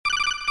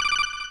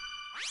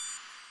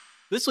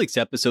This week's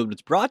episode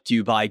was brought to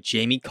you by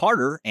Jamie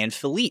Carter and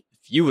Philippe.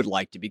 If you would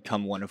like to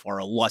become one of our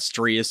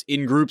illustrious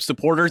in-group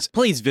supporters,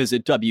 please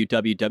visit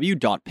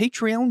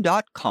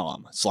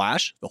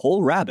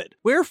www.patreon.com/thewholerabbit,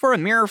 where for a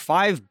mere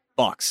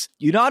 $5,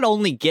 you not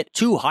only get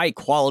 2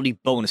 high-quality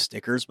bonus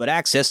stickers, but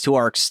access to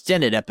our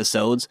extended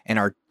episodes and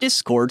our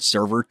Discord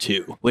server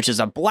too, which is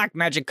a black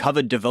magic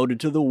coven devoted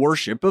to the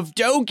worship of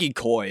Donkey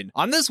Coin.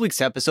 On this week's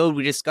episode,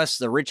 we discuss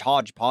the rich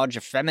hodgepodge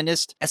of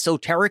feminist,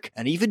 esoteric,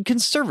 and even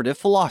conservative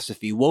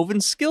philosophy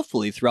woven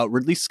skillfully throughout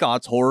Ridley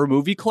Scott's horror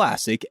movie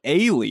classic,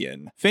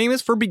 Alien.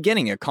 Famous for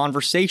beginning a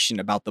conversation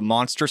about the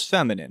monstrous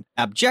feminine,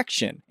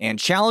 abjection, and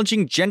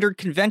challenging gendered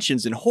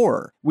conventions in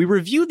horror, we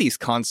review these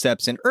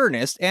concepts in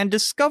earnest and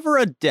discover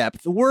a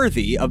depth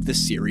worthy of the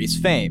series'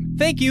 fame.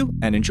 Thank you,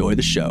 and enjoy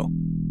the show.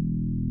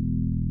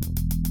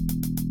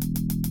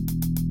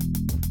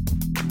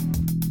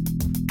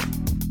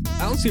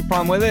 I don't see a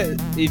problem with it.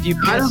 If you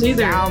piss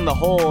down the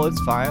hole, it's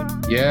fine.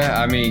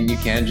 Yeah, I mean, you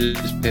can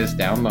just piss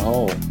down the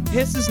hole.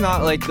 Piss is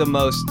not like the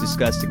most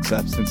disgusting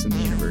substance in the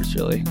universe,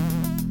 really.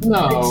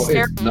 No,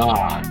 it's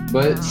not.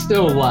 But it's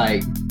still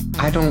like,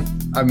 I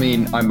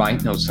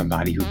might know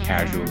somebody who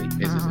casually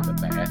pisses in the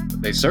bath,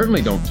 but they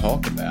certainly don't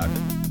talk about it.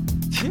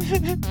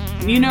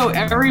 You know,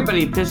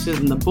 everybody pisses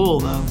in the pool,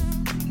 though.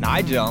 No,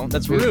 I don't.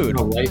 That's rude.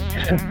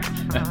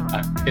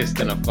 I pissed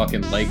in a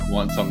fucking lake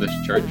once on this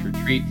church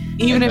retreat.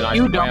 Even if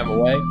you don't,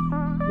 away.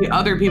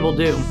 Other people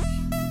do.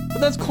 But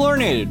that's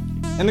chlorinated.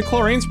 And the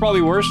chlorine's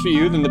probably worse for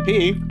you than the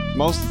pee,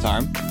 most of the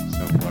time.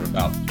 So what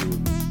about 2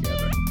 of them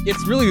together?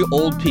 It's really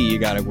old pee you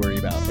gotta worry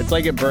about. It's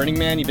like at Burning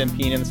Man, you've been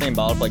peeing in the same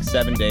bottle for like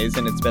 7 days,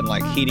 and it's been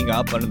like heating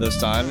up under the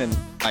sun and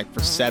like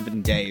for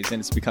 7 days, and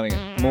it's becoming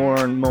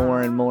more and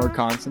more and more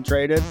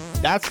concentrated.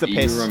 That's the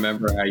piss. Do you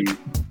remember how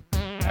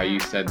you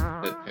said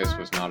that piss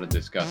was not a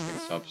disgusting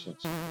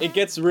substance? It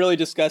gets really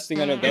disgusting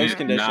under those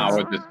conditions. Now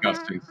a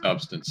disgusting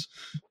substance.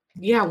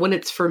 Yeah, when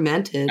it's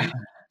fermented.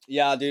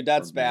 Yeah, dude,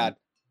 that's bad.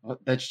 Well,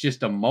 that's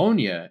just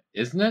ammonia,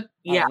 isn't it?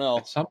 Yeah. I don't know.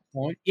 At some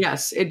point.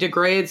 Yes, it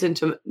degrades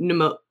into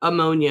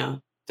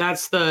ammonia.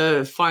 That's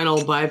the final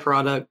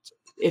byproduct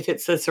if it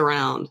sits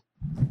around.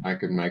 I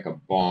could make a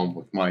bomb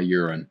with my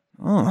urine.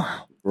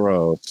 Oh,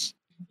 gross.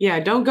 Yeah,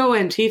 don't go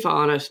Antifa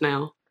on us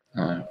now.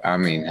 I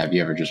mean, have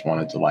you ever just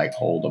wanted to like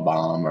hold a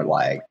bomb or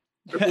like?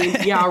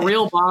 Yeah, a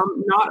real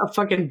bomb, not a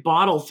fucking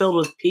bottle filled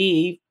with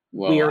pee.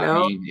 Well,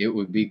 Weirdo. I mean, it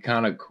would be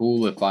kind of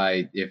cool if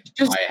I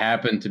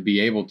happened to be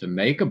able to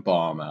make a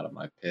bomb out of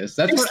my piss.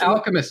 That's what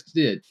alchemists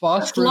did.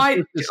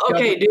 Phosphorus.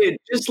 Okay, dude,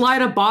 just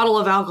light a bottle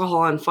of alcohol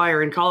on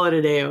fire and call it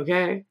a day,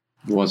 okay?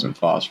 It wasn't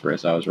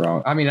phosphorus. I was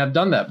wrong. I mean, I've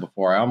done that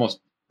before. I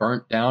almost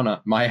burnt down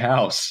my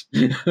house.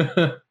 Isn't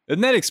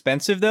that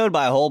expensive though, to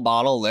buy a whole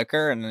bottle of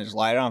liquor and then just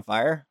light it on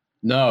fire?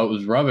 No, it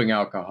was rubbing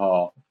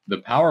alcohol. The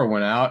power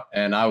went out,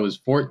 and I was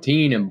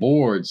 14 and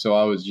bored, so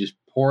I was just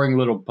pouring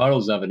little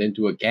puddles of it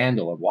into a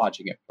candle and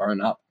watching it burn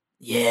up.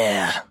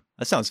 Yeah,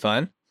 that sounds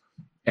fun.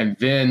 And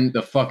then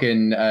the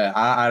fucking,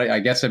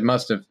 I guess it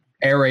must have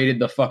aerated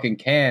the fucking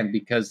can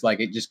because like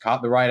it just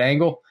caught the right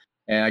angle.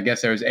 And I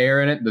guess there was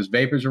air in it. Those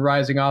vapors were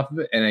rising off of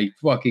it. And a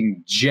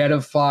fucking jet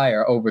of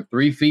fire over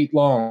 3 feet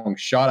long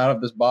shot out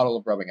of this bottle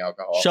of rubbing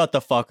alcohol. Shut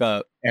the fuck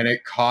up. And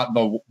it caught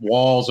the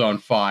walls on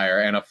fire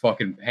and a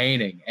fucking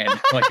painting and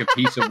like a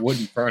piece of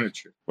wooden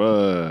furniture.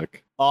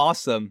 Fuck.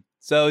 Awesome.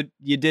 So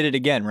you did it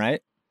again,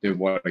 right? Did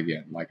what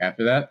again? Like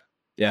after that?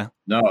 Yeah.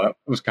 No, it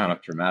was kind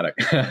of traumatic.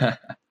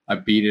 I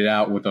beat it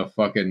out with a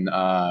fucking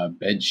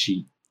bed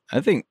sheet.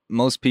 I think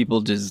most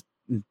people just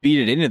beat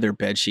it into their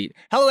bed sheet.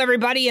 Hello,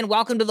 everybody, and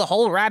welcome to The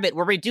Whole Rabbit,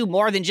 where we do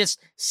more than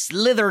just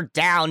slither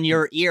down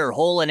your ear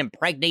hole and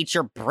impregnate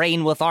your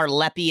brain with our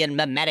leppy and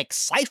mimetic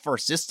cipher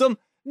system.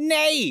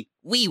 Nay,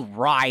 we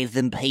writhe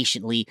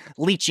impatiently,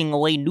 leaching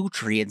away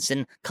nutrients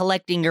and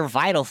collecting your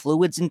vital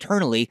fluids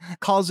internally,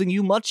 causing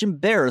you much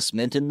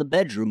embarrassment in the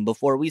bedroom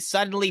before we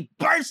suddenly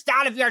burst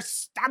out of your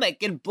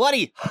stomach in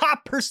bloody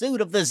hot pursuit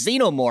of the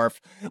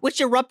xenomorph,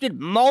 which erupted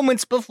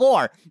moments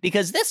before,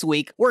 because this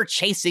week we're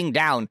chasing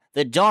down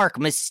the dark,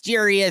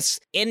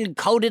 mysterious,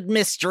 encoded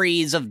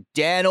mysteries of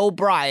Dan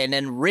O'Brien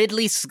and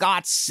Ridley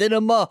Scott's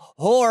cinema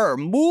horror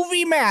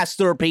movie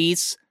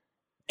masterpiece,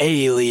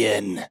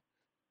 Alien.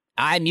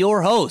 I'm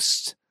your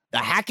host, the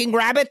Hacking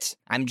Rabbit.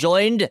 I'm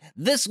joined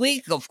this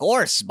week, of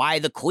course, by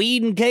the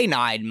Queen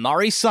Canine,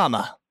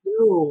 Marisama.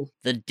 Ooh.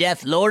 The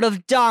Death Lord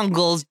of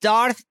Dongles,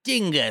 Darth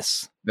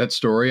Dingus. That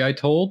story I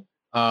told,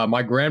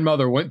 my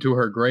grandmother went to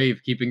her grave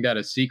keeping that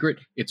a secret.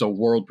 It's a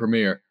world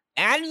premiere.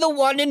 And the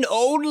one and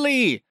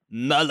only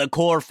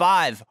Melicor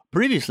 5,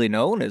 previously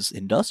known as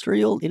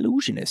Industrial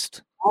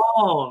Illusionist.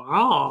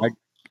 Oh.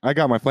 I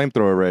got my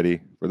flamethrower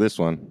ready for this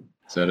one.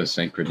 Is that a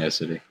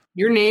synchronicity?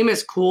 Your name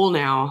is cool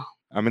now.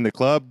 I'm in the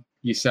club.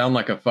 You sound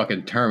like a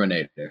fucking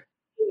Terminator.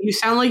 You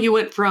sound like you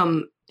went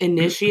from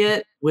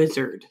initiate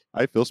wizard.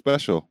 I feel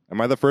special.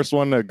 Am I the first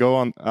one to go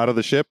on out of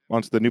the ship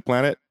onto the new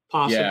planet?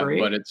 Possibly.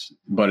 Yeah,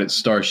 but it's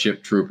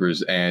Starship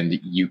Troopers, and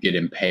you get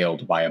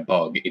impaled by a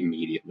bug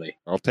immediately.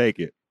 I'll take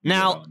it.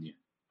 Now,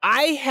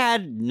 I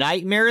had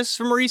nightmares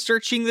from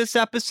researching this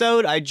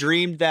episode. I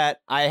dreamed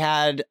that I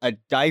had a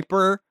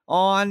diaper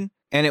on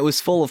and it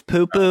was full of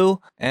poo-poo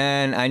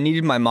and I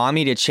needed my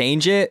mommy to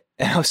change it.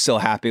 And I was so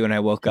happy when I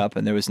woke up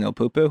and there was no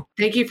poo-poo.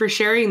 Thank you for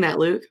sharing that,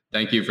 Luke.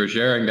 Thank you for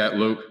sharing that,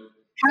 Luke.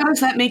 How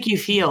does that make you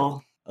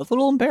feel? A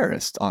little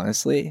embarrassed,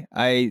 honestly.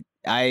 I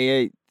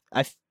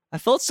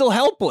felt so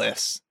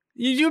helpless.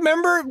 You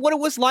remember what it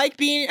was like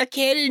being a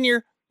kid and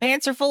your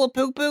pants are full of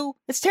poo-poo?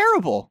 It's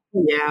terrible.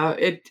 Yeah,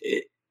 it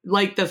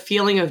like the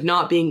feeling of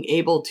not being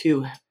able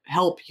to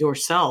help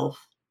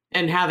yourself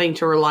and having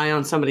to rely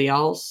on somebody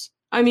else.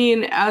 I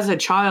mean, as a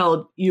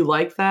child, you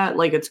like that,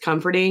 like it's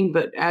comforting,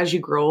 but as you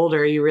grow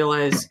older, you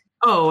realize,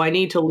 oh, I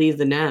need to leave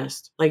the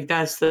nest. Like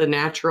that's the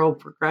natural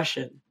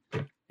progression.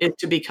 Is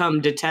to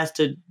become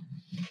detested.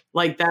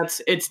 Like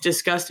it's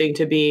disgusting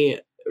to be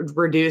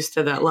reduced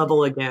to that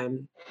level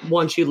again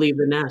once you leave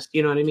the nest.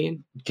 You know what I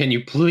mean? Can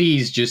you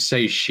please just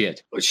say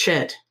shit?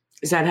 Shit.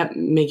 Does that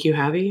make you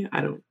happy?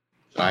 I don't.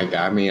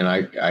 I mean,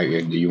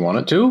 do you want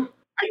it to?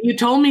 You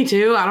told me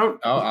to. I don't.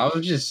 I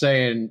was just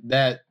saying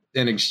that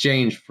in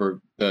exchange for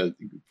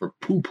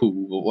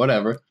poo-poo or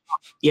whatever.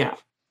 Yeah.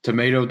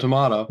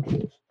 Tomato.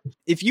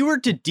 If you were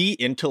to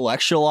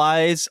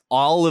de-intellectualize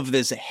all of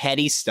this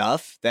heady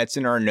stuff that's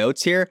in our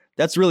notes here,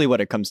 that's really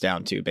what it comes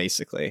down to,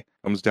 basically.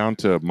 Comes down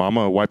to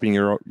mama wiping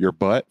your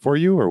butt for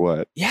you or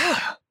what? Yeah.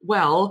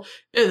 Well,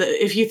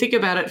 if you think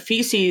about it,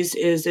 feces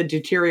is a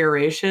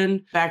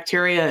deterioration.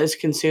 Bacteria is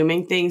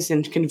consuming things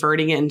and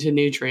converting it into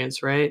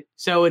nutrients, right?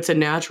 So it's a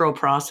natural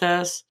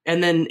process.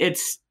 And then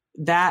it's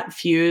that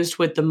fused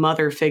with the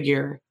mother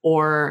figure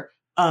or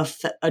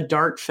a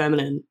dark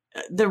feminine.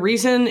 The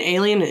reason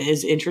Alien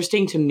is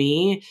interesting to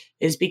me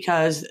is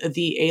because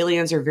the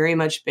aliens are very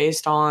much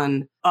based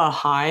on a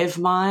hive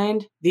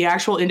mind. The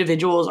actual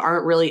individuals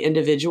aren't really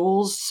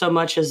individuals so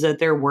much as that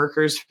they're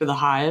workers for the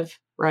hive,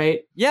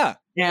 right? Yeah.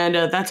 And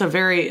that's a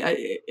very,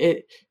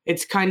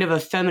 it's kind of a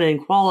feminine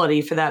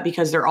quality for that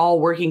because they're all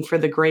working for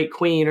the great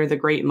queen or the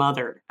great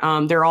mother.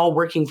 They're all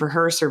working for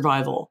her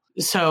survival.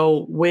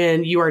 So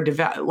when you are,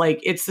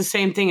 it's the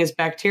same thing as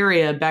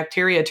bacteria.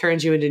 Bacteria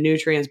turns you into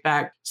nutrients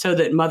back so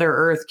that Mother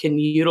Earth can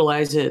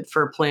utilize it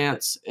for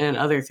plants and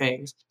other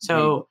things.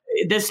 So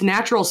this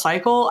natural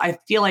cycle, I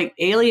feel like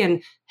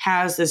Alien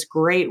has this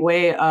great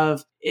way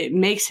of, it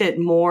makes it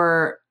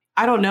more,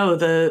 I don't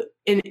know,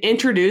 in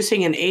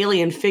introducing an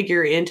alien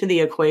figure into the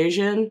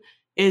equation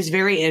is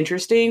very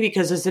interesting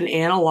because it's an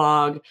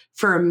analog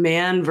for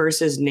man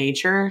versus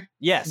nature.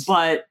 Yes.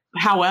 But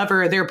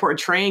however, they're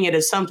portraying it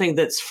as something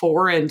that's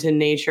foreign to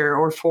nature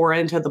or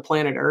foreign to the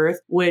planet Earth,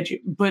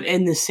 but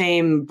in the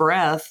same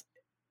breath,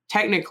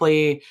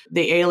 technically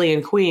the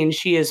alien queen,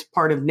 she is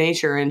part of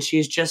nature and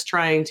she's just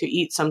trying to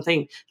eat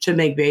something to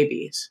make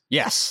babies.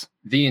 Yes.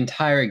 The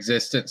entire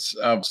existence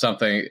of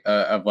something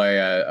of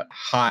a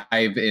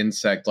hive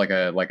insect like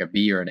a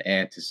bee or an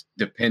ant is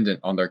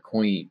dependent on their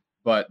queen.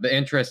 But the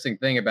interesting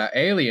thing about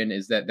Alien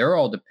is that they're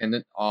all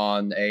dependent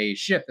on a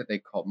ship that they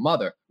call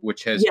Mother,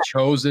 which has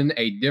chosen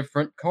a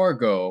different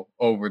cargo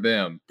over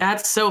them.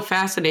 That's so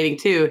fascinating,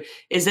 too,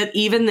 is that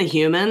even the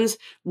humans,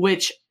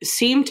 which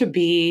seem to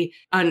be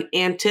an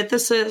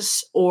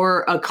antithesis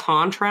or a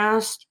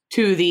contrast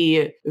to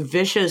the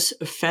vicious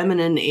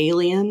feminine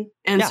alien.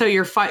 And so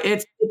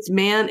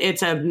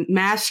it's a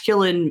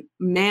masculine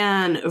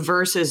man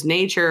versus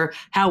nature.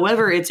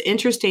 However, it's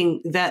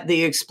interesting that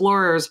the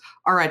explorers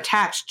are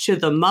attached to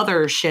the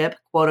mothership,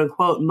 quote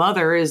unquote.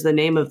 Mother is the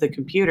name of the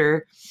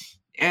computer.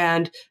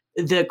 And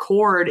the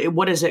cord,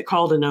 what is it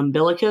called? An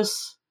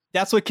umbilicus?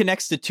 That's what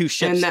connects the two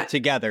ships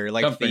together,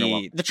 like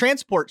the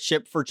transport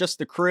ship for just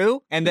the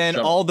crew, and then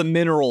all the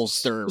minerals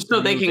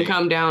so they can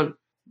come down.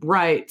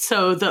 Right.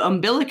 So the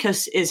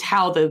umbilicus is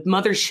how the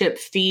mothership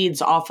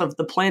feeds off of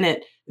the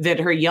planet that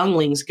her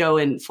younglings go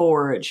and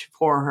forage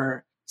for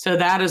her. So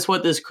that is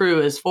what this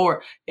crew is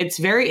for. It's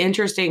very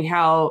interesting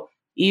how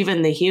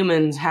even the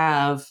humans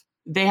have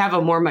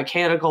a more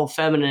mechanical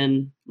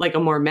feminine, like a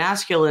more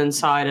masculine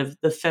side of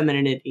the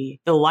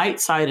femininity, the light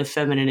side of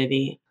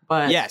femininity.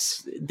 But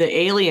yes, the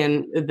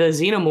alien, the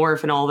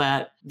xenomorph and all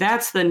that,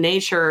 that's the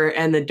nature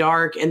and the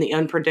dark and the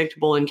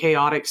unpredictable and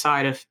chaotic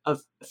side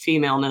of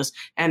femaleness.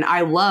 And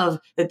I love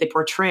that they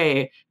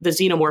portray the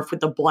xenomorph with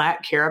the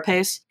black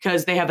carapace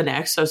because they have an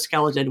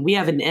exoskeleton. We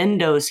have an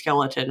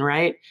endoskeleton,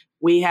 right?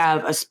 We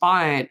have a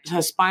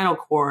spinal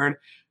cord.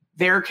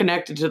 They're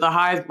connected to the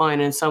hive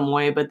mind in some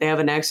way, but they have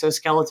an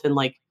exoskeleton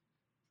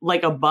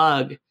like a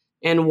bug.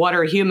 And what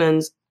are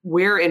humans?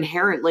 We're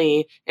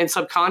inherently and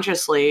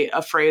subconsciously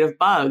afraid of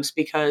bugs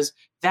because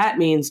that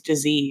means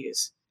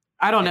disease.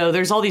 I don't know.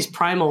 There's all these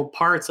primal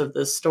parts of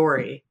this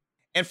story.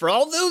 And for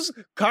all those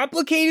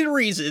complicated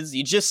reasons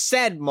you just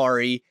said,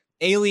 Mari,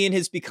 Alien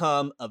has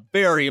become a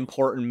very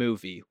important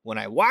movie. When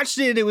I watched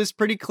it, it was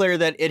pretty clear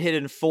that it had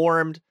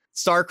informed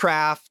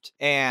StarCraft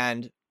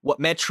and what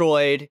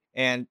Metroid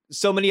and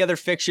so many other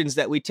fictions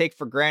that we take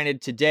for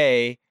granted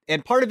today.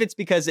 And part of it's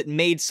because it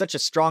made such a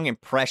strong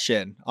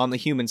impression on the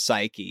human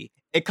psyche.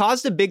 It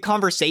caused a big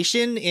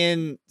conversation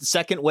in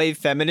second wave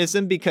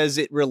feminism because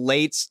it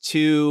relates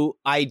to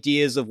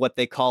ideas of what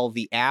they call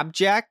the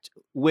abject,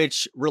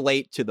 which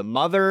relate to the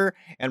mother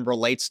and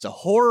relates to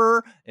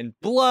horror and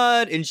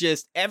blood and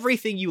just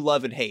everything you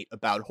love and hate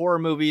about horror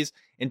movies.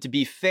 And to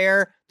be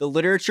fair, the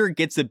literature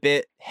gets a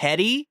bit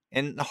heady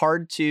and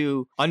hard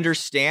to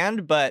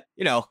understand, but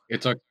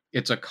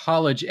it's a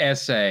college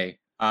essay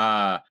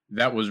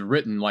that was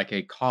written like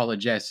a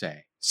college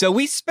essay. So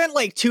we spent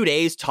like 2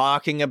 days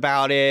talking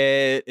about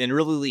it and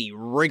really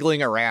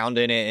wriggling around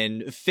in it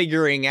and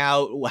figuring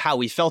out how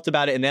we felt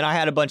about it. And then I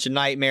had a bunch of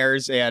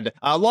nightmares. And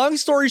long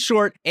story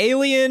short,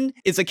 Alien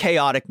is a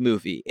chaotic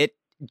movie. It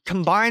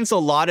combines a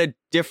lot of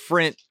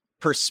different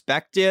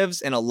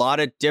perspectives and a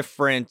lot of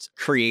different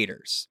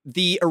creators.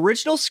 The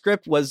original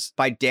script was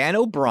by Dan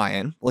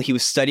O'Brien while he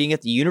was studying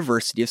at the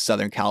University of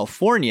Southern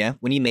California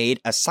when he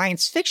made a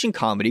science fiction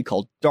comedy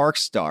called Dark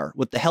Star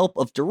with the help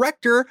of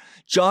director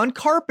John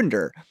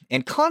Carpenter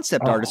and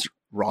concept artist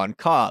Ron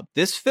Cobb.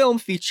 This film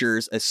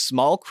features a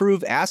small crew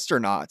of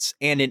astronauts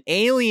and an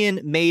alien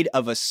made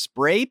of a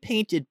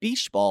spray-painted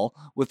beach ball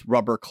with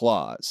rubber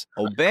claws.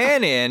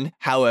 O'Bannon,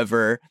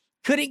 however,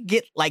 couldn't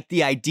get like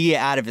the idea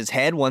out of his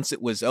head once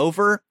it was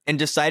over and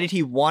decided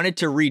he wanted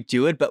to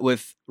redo it, but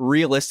with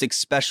realistic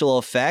special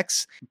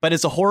effects, but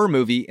as a horror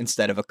movie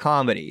instead of a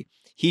comedy.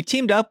 He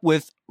teamed up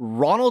with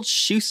Ronald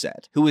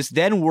Shusett, who was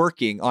then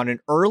working on an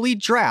early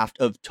draft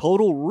of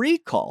Total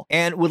Recall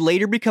and would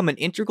later become an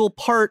integral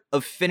part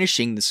of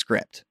finishing the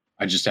script.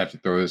 I just have to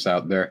throw this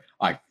out there.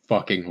 I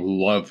fucking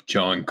love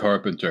John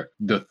Carpenter.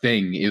 The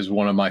Thing is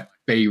one of my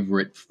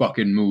favorite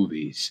fucking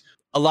movies.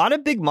 A lot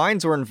of big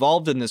minds were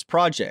involved in this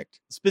project.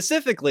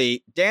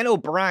 Specifically, Dan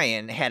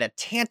O'Brien had a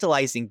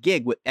tantalizing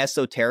gig with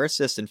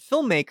esotericist and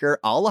filmmaker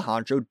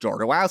Alejandro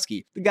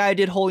Jodorowsky, the guy who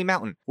did Holy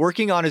Mountain,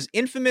 working on his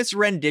infamous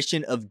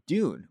rendition of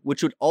Dune,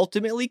 which would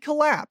ultimately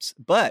collapse,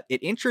 but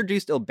it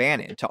introduced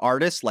O'Bannon to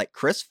artists like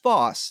Chris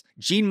Foss,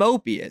 Gene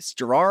Mobius,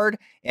 Gerard,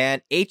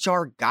 and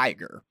H.R.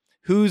 Geiger,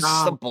 whose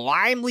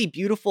sublimely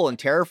beautiful and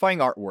terrifying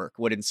artwork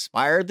would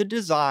inspire the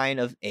design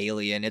of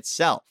Alien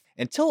itself.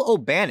 Until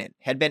O'Bannon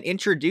had been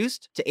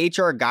introduced to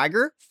H.R.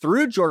 Geiger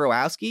through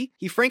Jodorowsky,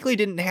 he frankly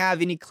didn't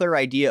have any clear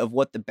idea of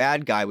what the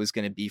bad guy was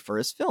going to be for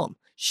his film.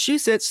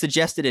 Shusett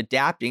suggested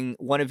adapting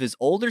one of his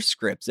older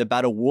scripts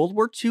about a World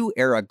War II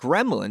era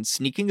gremlin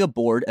sneaking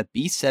aboard a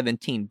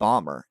B-17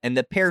 bomber, and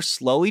the pair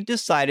slowly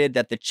decided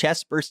that the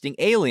chest-bursting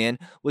alien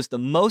was the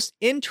most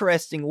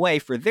interesting way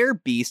for their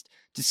beast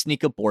to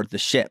sneak aboard the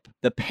ship.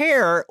 The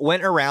pair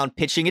went around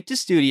pitching it to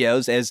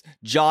studios as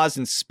Jaws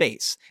in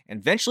space,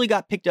 and eventually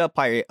got picked up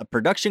by a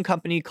production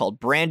company called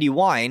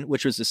Brandywine,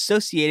 which was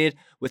associated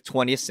with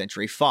 20th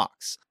Century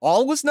Fox.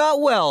 All was not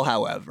well,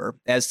 however,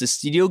 as the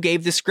studio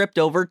gave the script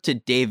over to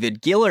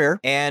David Giller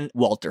and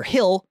Walter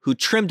Hill, who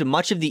trimmed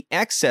much of the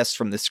excess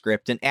from the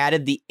script and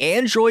added the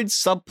android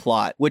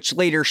subplot, which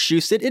later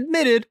Shusett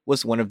admitted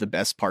was one of the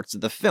best parts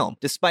of the film,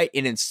 despite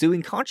an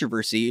ensuing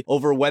controversy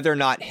over whether or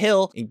not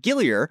Hill and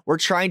Giller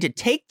were trying to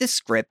take the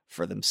script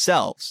for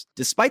themselves.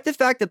 Despite the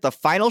fact that the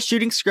final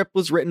shooting script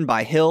was written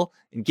by Hill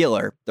and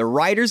Giller, the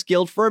Writers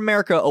Guild for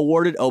America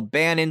awarded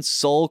O'Bannon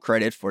sole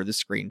credit for the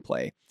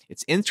screenplay.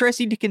 It's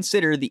interesting to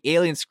consider the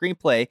Alien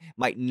screenplay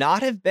might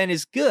not have been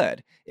as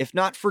good if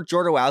not for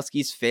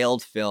Jodorowsky's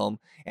failed film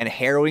and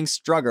harrowing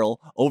struggle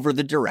over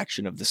the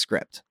direction of the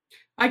script.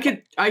 I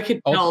could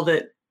tell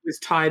that it was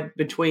tied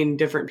between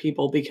different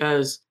people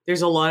because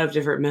there's a lot of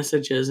different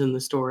messages in the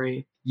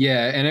story.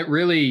 Yeah, and it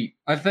really,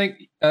 I think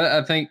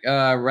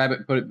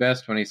Rabbit put it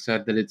best when he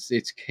said that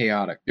it's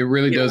chaotic. It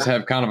really does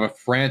have kind of a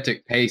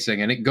frantic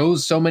pacing, and it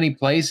goes so many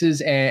places.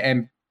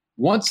 And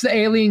once the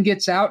alien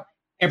gets out,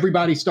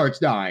 everybody starts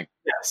dying.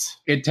 Yes.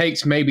 It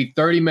takes maybe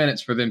 30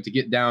 minutes for them to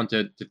get down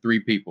to 3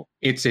 people.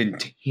 It's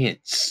intense.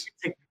 It's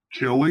a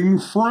killing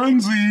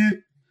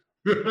frenzy.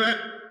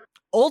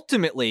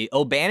 Ultimately,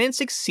 O'Bannon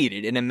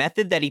succeeded in a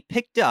method that he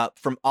picked up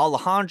from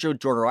Alejandro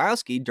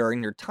Jodorowsky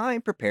during their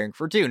time preparing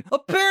for Dune.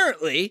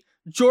 Apparently,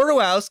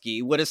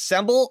 Jodorowsky would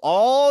assemble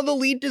all the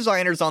lead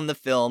designers on the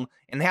film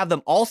and have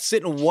them all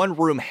sit in one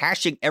room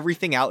hashing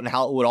everything out and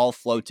how it would all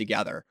flow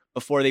together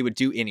before they would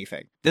do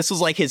anything. This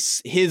was like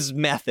his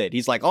method.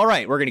 He's like, all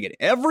right, we're going to get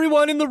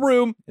everyone in the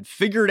room and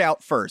figure it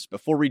out first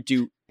before we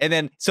do. And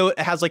then, so it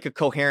has like a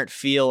coherent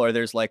feel, or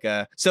there's like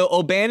so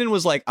O'Bannon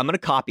was like, I'm going to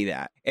copy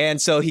that.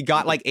 And so he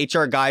got like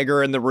H.R.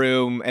 Geiger in the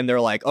room and they're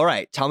like, all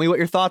right, tell me what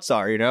your thoughts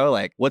are,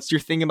 like, what's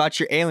your thing about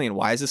your alien?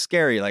 Why is it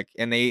scary? Like,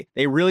 and they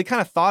really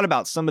kind of thought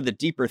about some of the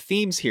deeper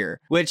themes here,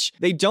 which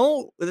they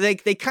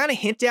kind of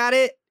hint at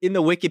it in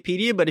the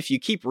Wikipedia, but if you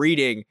keep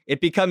reading, it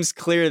becomes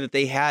clear that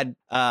they had,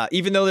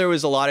 even though there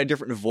was a lot of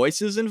different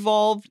voices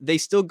involved, they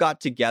still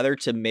got together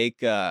to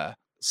make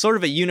sort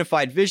of a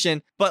unified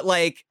vision. But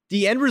like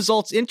the end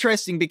result's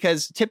interesting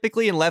because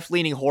typically in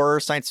left-leaning horror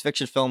science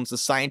fiction films, the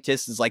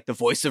scientist is like the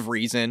voice of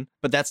reason,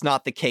 but that's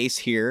not the case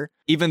here.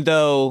 Even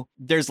though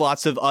there's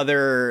lots of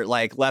other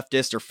like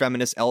leftist or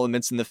feminist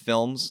elements in the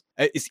films,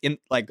 it's in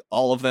like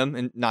all of them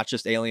and not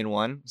just Alien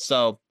 1.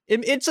 So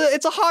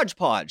It's a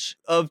hodgepodge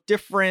of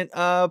different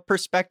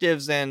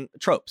perspectives and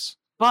tropes.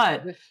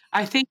 But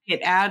I think it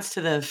adds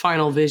to the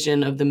final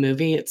vision of the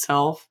movie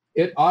itself.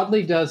 It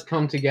oddly does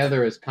come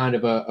together as kind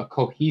of a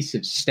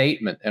cohesive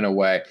statement in a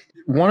way.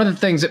 One of the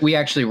things that we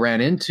actually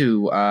ran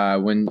into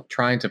when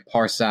trying to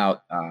parse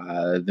out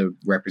the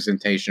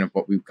representation of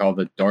what we call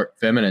the dark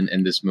feminine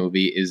in this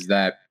movie is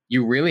that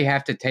you really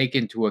have to take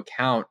into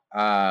account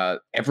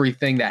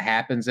everything that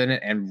happens in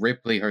it and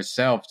Ripley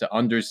herself to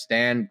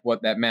understand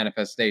what that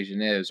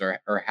manifestation is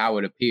or how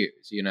it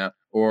appears, you know,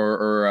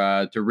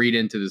 or to read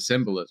into the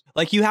symbolism.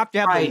 Like you have to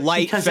have Right, the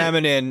light because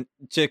feminine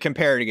to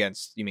compare it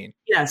against, you mean?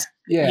 Yes.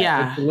 Yeah,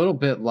 Yeah. it's a little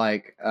bit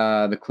like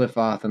the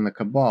Qliphoth and the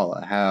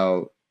Kabbalah,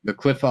 how the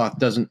Qliphoth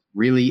doesn't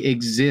really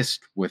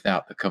exist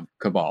without the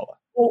Kabbalah.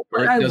 Well, Or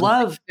what it I doesn't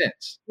love, make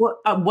sense.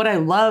 what I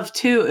love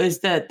too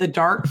is that the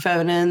dark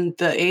feminine,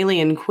 the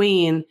alien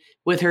queen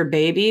with her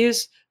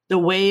babies, the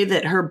way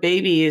that her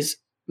babies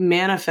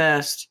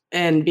manifest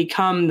and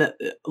become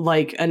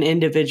like an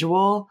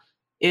individual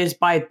is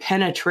by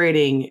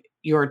penetrating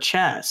your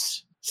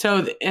chest.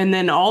 So, and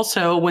then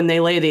also when they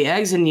lay the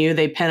eggs in you,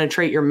 they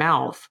penetrate your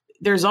mouth.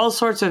 There's all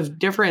sorts of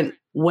different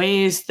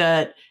ways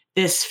that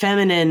this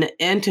feminine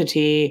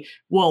entity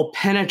will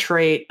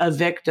penetrate a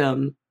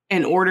victim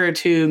in order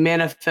to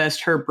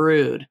manifest her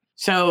brood.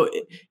 So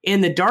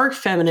in the dark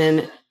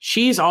feminine,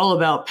 she's all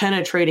about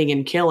penetrating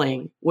and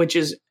killing, which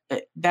is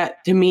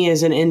that to me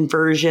is an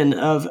inversion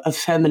of a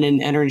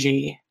feminine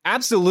energy.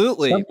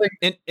 Absolutely.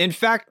 In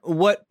fact,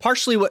 what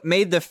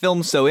made the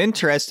film so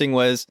interesting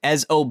was,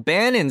 as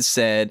O'Bannon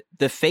said,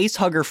 the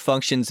facehugger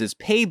functions as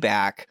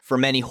payback for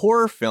many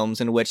horror films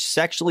in which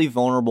sexually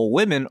vulnerable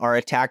women are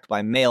attacked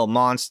by male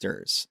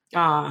monsters.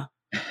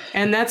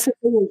 And that's the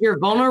thing, if you're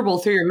vulnerable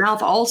through your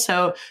mouth,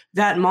 also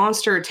that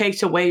monster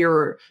takes away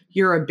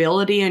your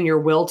ability and your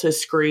will to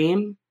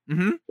scream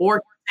or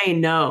to say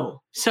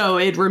no. So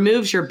it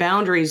removes your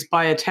boundaries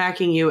by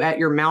attacking you at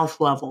your mouth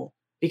level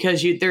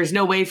because there's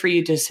no way for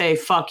you to say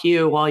fuck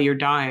you while you're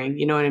dying.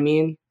 You know what I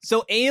mean?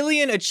 So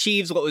Alien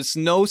achieves what was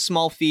no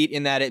small feat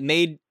in that it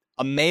made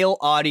a male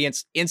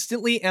audience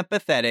instantly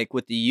empathetic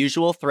with the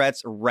usual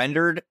threats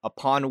rendered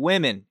upon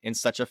women in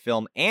such a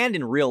film and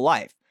in real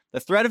life. The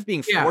threat of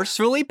being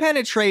forcefully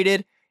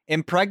penetrated,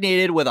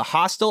 impregnated with a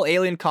hostile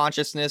alien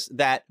consciousness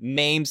that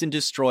maims and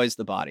destroys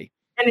the body.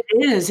 And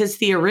it is. It's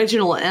the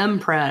original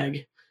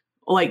MPreg,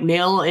 like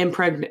male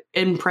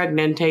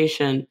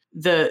impregnation.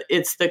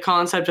 It's the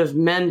concept of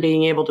men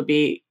being able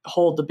to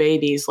hold the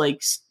babies,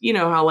 like, you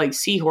know how like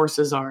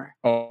seahorses are.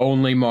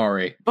 Only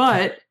Maury.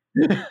 But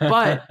it's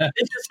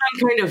just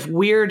some kind of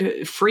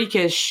weird,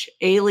 freakish,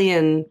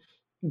 alien,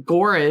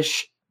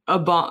 gorish,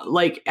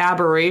 like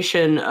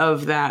aberration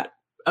of that.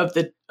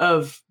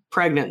 Of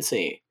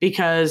pregnancy,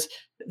 because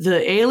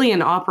the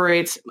alien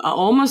operates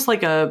almost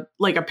like a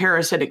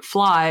parasitic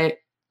fly,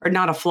 or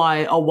not a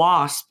fly, a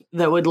wasp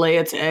that would lay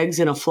its eggs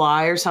in a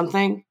fly or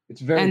something.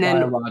 It's very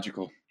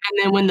biological.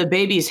 And then when the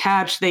babies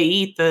hatch, they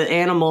eat the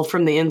animal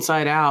from the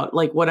inside out,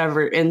 like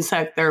whatever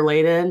insect they're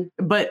laid in.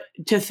 But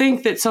to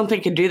think that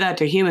something could do that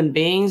to human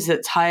beings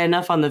that's high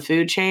enough on the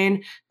food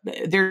chain,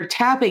 they're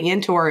tapping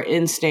into our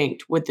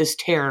instinct with this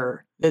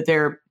terror that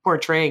they're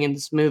portraying in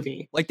this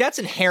movie. Like, that's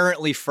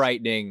inherently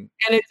frightening.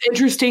 And it's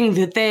interesting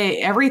that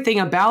everything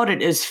about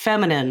it is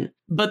feminine,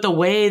 but the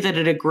way that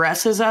it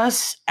aggresses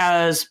us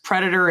as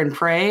predator and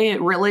prey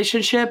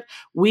relationship,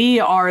 we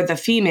are the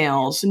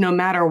females, no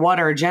matter what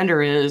our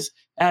gender is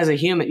as a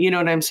human. You know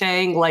what I'm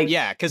saying? Like,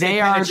 yeah, because they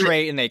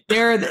penetrate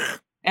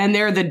and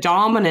they're the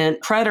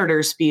dominant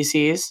predator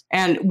species.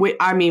 And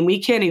we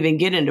can't even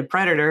get into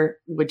Predator,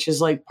 which is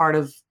like part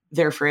of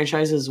their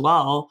franchise as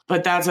well.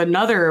 But that's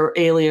another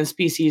alien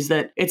species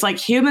that it's like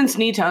humans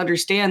need to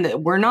understand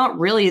that we're not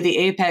really the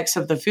apex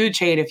of the food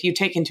chain if you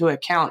take into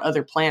account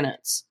other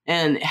planets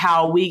and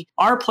how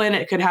our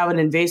planet could have an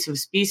invasive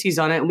species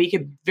on it and we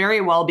could very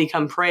well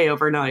become prey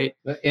overnight.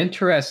 But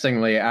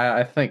interestingly,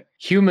 I think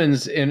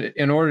humans,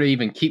 in order to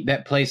even keep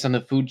that place on the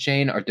food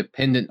chain, are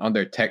dependent on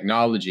their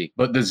technology.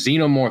 But the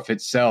xenomorph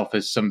itself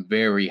is some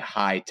very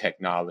high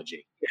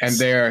technology. Yes. And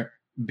they're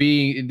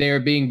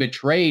being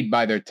betrayed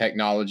by their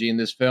technology in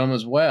this film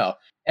as well.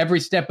 Every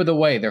step of the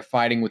way, they're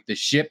fighting with the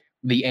ship,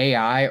 the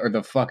AI, or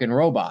the fucking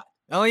robot.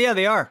 Oh, yeah,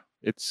 they are.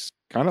 It's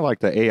kind of like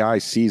the AI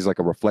sees like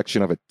a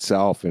reflection of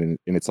itself, and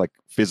it's like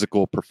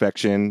physical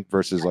perfection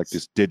versus like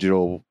this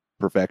digital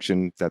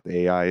perfection that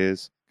the AI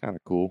is. Kind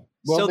of cool.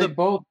 Well, they're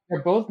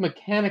both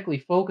mechanically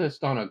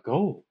focused on a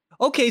goal.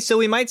 Okay, so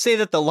we might say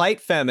that the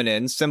light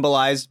feminine,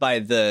 symbolized by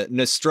the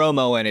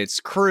Nostromo and its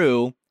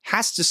crew,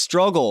 has to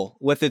struggle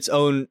with its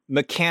own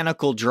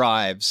mechanical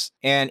drives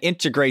and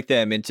integrate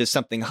them into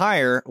something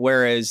higher,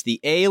 whereas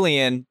the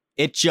alien,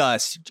 it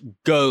just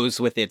goes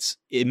with its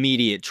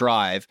immediate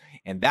drive,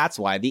 and that's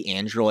why the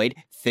android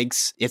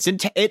thinks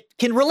it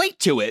can relate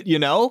to it, you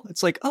know?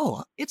 It's like,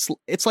 oh,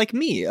 it's like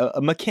me, a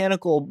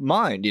mechanical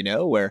mind, you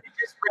know, where it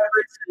just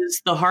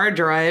references the hard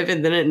drive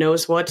and then it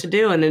knows what to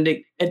do and then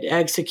it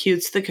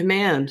executes the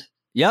command.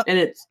 Yep. And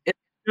it's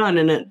done,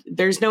 and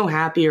there's no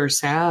happy or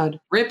sad.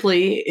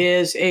 Ripley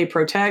is a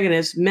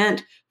protagonist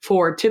meant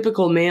for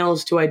typical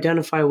males to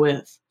identify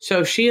with.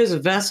 So she is a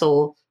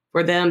vessel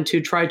for them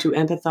to try to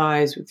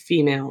empathize with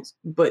females,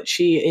 but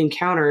she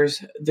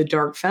encounters the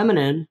dark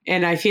feminine.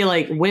 And I feel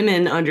like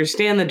women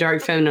understand the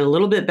dark feminine a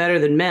little bit better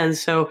than men.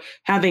 So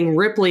having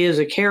Ripley as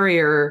a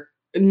carrier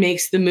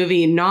makes the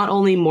movie not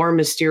only more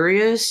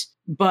mysterious,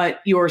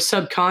 but your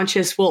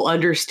subconscious will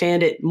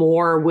understand it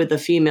more with a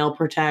female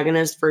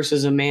protagonist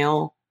versus a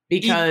male.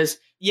 Because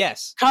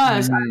yes.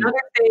 Another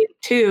thing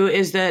too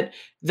is that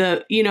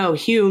the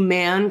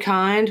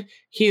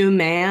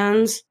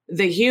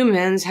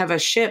humans have a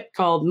ship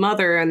called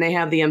Mother, and they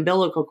have the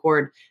umbilical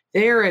cord.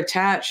 They are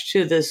attached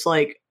to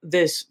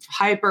this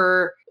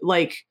hyper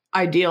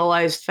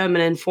idealized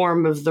feminine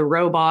form of the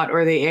robot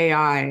or the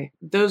AI.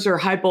 Those are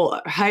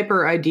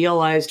hyper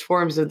idealized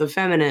forms of the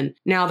feminine.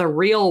 Now, the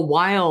real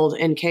wild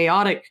and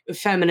chaotic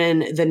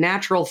feminine, the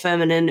natural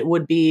feminine,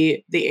 would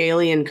be the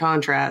alien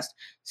contrast.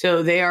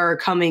 So they are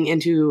coming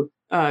into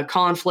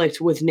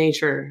conflict with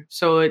nature.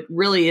 So it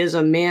really is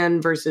a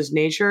man versus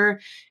nature.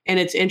 And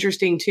it's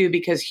interesting too,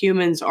 because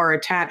humans are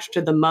attached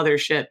to the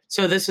mothership.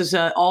 So this is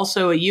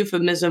also a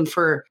euphemism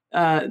for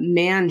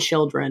man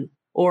children,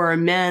 or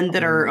men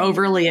that are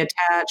overly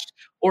attached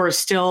or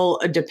still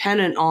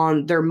dependent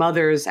on their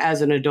mothers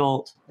as an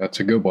adult. That's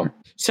a good one.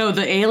 So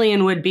the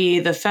alien would be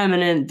the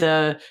feminine,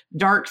 the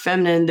dark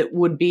feminine that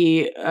would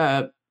be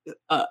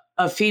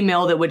a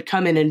female that would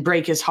come in and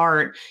break his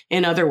heart.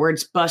 In other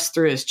words, bust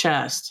through his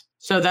chest.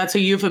 So that's a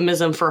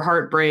euphemism for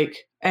heartbreak.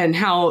 And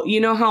how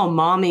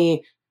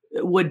mommy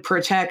would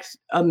protect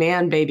a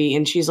man baby.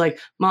 And she's like,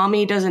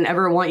 mommy doesn't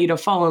ever want you to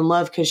fall in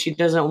love because she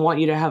doesn't want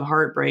you to have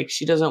heartbreak.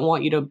 She doesn't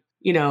want you to,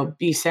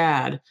 be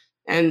sad.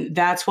 And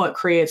that's what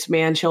creates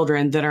man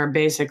children that are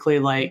basically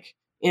like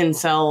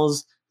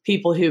incels,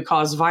 people who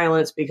cause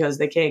violence because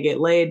they can't get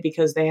laid,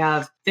 because they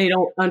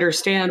don't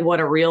understand what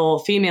a real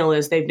female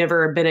is. They've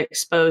never been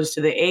exposed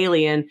to the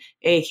alien,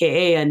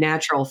 aka a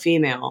natural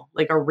female,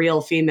 like a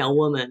real female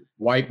woman.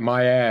 Wipe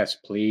my ass,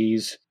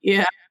 please.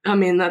 Yeah. I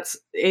mean, that's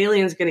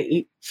aliens gonna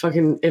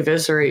fucking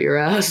eviscerate your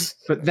ass.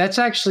 But that's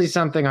actually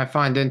something I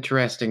find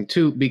interesting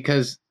too,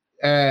 because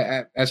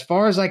as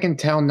far as I can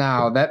tell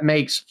now, that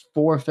makes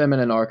 4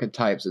 feminine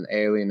archetypes in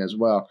Alien as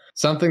well.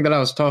 Something that I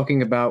was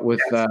talking about with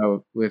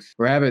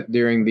Rabbit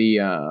during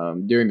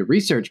the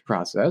research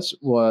process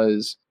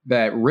was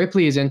that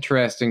Ripley is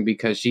interesting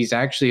because she's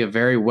actually a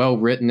very well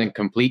written and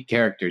complete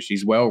character.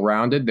 She's well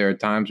rounded. There are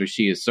times where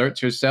she asserts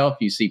herself.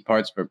 You see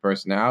parts of her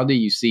personality.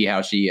 You see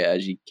how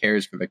she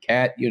cares for the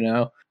cat.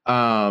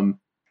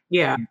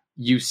 Yeah.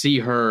 You see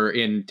her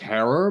in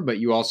terror, but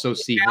you also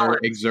see her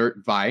exert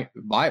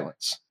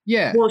violence.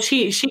 Yeah. Well,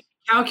 she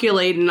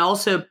calculate and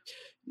also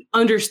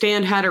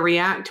understand how to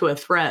react to a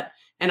threat.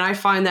 And I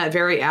find that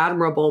very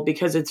admirable,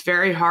 because it's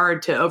very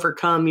hard to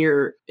overcome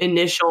your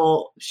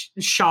initial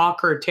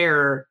shock or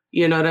terror.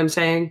 You know what I'm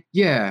saying?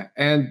 Yeah.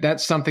 And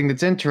that's something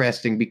that's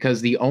interesting, because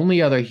the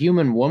only other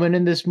human woman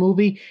in this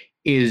movie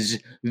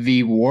is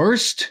the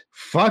worst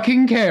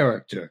fucking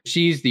character.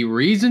 She's the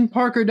reason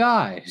Parker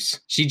dies.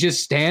 She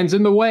just stands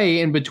in the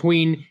way in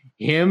between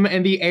him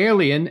and the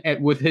alien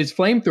with his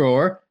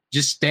flamethrower,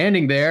 just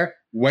standing there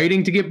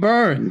waiting to get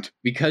burned,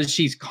 because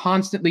she's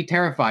constantly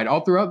terrified.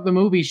 All throughout the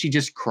movie, she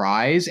just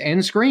cries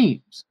and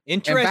screams.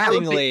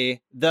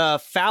 Interestingly,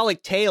 the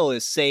phallic tail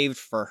is saved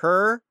for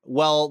her,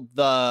 while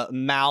the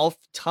mouth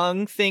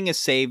tongue thing is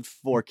saved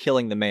for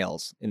killing the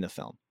males in the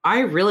film.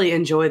 I really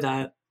enjoy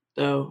that,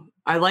 though.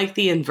 I like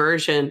the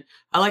inversion.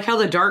 I like how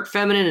the dark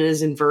feminine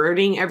is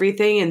inverting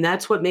everything, and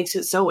that's what makes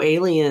it so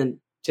alien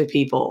to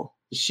people.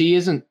 She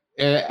isn't,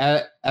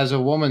 as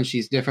a woman,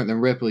 she's different than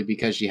Ripley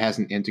because she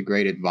hasn't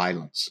integrated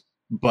violence.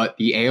 But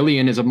the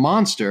alien is a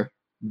monster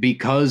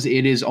because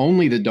it is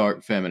only the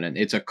dark feminine.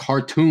 It's a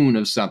cartoon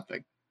of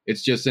something.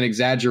 It's just an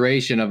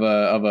exaggeration of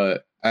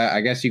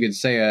I guess you could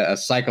say a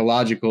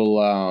psychological,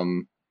 I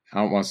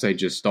don't want to say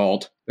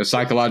gestalt, a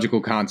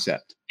psychological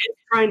concept. It's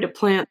trying to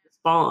plant the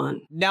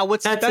spawn. Now,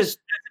 that's its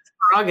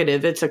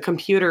prerogative. It's a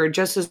computer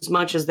just as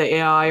much as the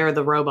AI or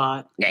the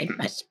robot. They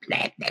must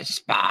plant the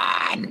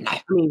spawn.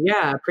 I mean,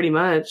 yeah, pretty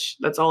much.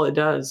 That's all it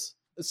does.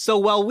 So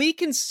while we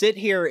can sit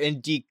here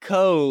and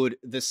decode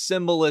the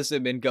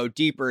symbolism and go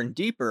deeper and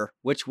deeper,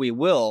 which we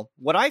will,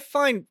 what I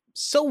find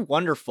so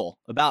wonderful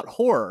about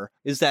horror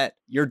is that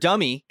your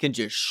dummy can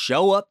just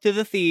show up to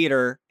the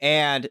theater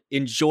and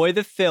enjoy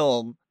the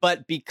film.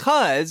 But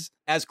because,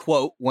 as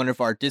quote, one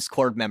of our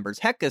Discord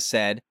members, Hecka,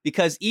 said,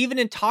 because even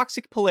in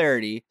toxic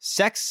polarity,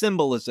 sex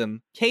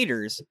symbolism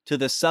caters to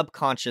the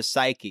subconscious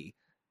psyche.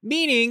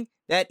 Meaning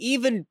that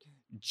even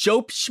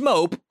Jope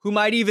Schmope, who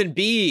might even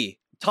be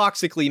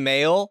toxically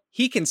male,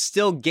 he can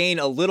still gain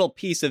a little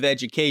piece of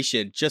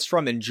education just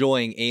from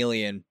enjoying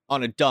Alien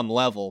on a dumb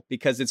level,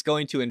 because it's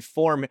going to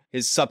inform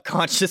his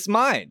subconscious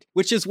mind,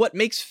 which is what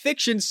makes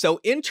fiction so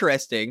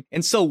interesting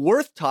and so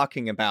worth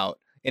talking about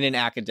in an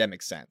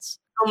academic sense.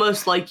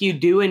 Almost like you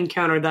do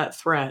encounter that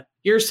threat.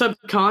 Your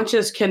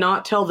subconscious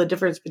cannot tell the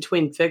difference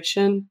between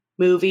fiction,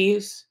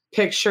 movies,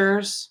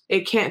 pictures.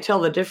 It can't tell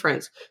the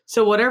difference.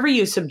 So whatever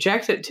you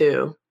subject it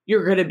to,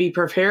 you're going to be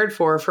prepared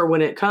for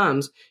when it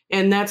comes.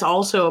 And that's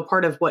also a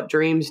part of what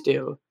dreams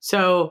do.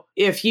 So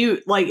if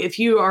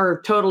you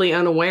are totally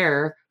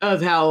unaware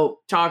of how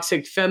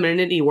toxic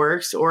femininity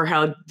works or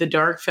how the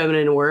dark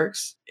feminine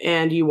works,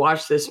 and you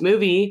watch this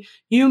movie,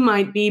 you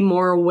might be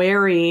more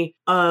wary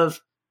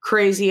of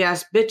crazy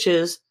ass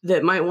bitches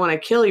that might want to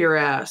kill your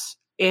ass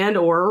and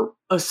or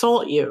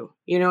assault you.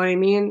 You know what I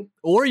mean?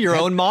 Or your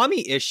own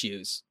mommy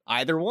issues.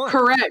 Either one.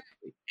 Correct.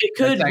 It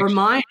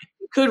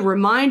could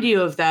remind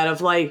you of that,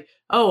 of like,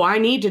 oh, I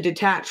need to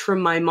detach from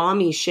my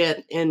mommy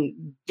shit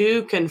and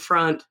do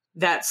confront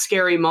that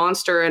scary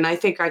monster, and I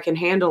think I can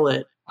handle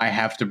it. I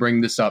have to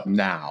bring this up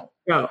now.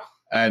 Go.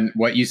 And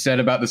what you said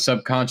about the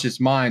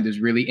subconscious mind is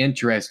really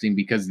interesting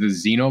because the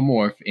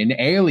xenomorph in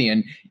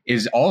Alien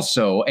is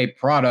also a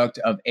product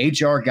of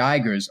H.R.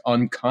 Geiger's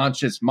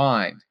unconscious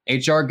mind.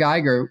 H.R.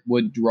 Geiger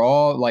would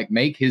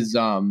make his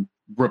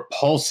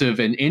repulsive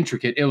and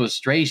intricate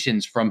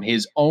illustrations from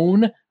his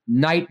own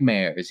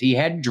nightmares. He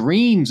had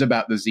dreams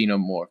about the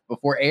xenomorph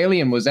before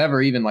Alien was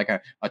ever even like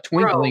a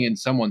twinkling in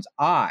someone's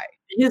eye.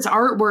 His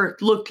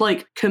artwork looked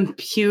like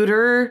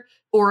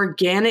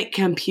organic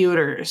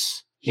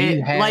computers.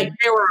 Like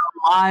they were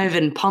alive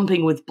and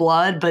pumping with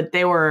blood, but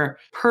they were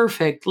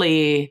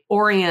perfectly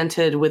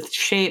oriented with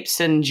shapes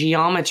and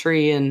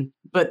geometry,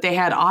 but they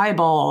had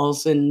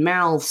eyeballs and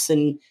mouths,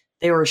 and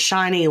they were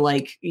shiny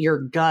like your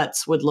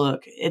guts would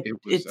look.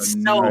 It's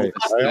so. Right.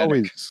 I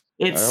always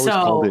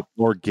called it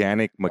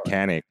organic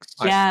mechanics.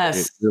 Yes,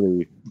 it's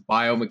really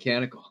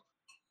biomechanical.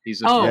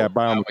 He's a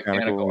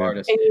biomechanical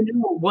artist. And you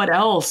know what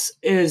else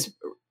is?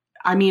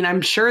 I mean, I'm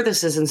sure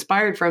this is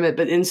inspired from it,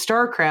 but in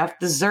StarCraft,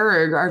 the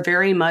Zerg are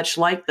very much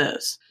like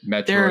this.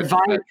 They're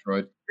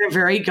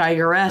very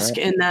Geiger-esque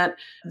in that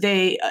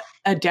they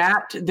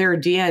adapt their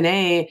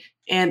DNA,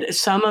 and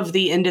some of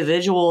the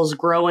individuals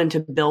grow into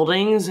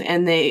buildings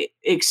and they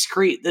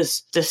excrete this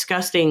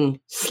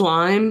disgusting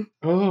slime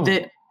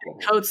that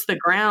coats the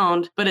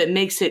ground, but it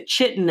makes it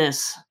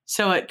chitinous.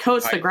 So it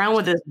coats the ground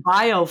with this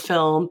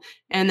biofilm,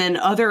 and then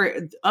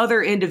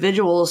other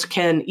individuals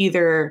can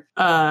either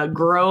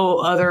grow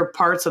other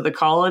parts of the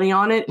colony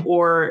on it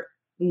or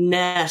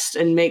nest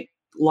and make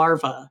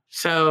larvae.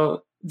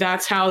 So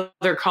that's how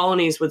their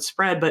colonies would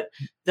spread. But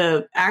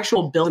the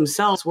actual build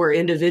themselves were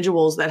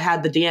individuals that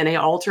had the DNA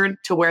altered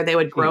to where they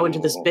would grow into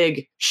this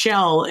big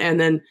shell, and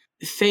then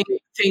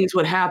things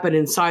would happen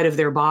inside of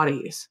their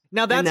bodies.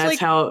 Now that's like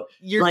how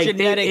your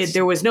genetics.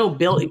 There was no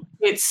building.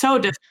 It's so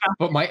disgusting.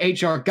 But my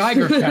H.R.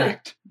 Geiger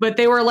fact. But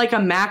they were like a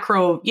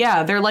macro.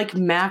 Yeah, they're like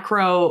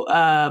macro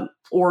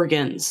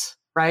organs,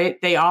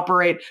 right? They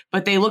operate,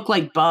 but they look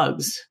like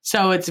bugs.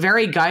 So it's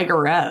very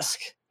Geiger-esque.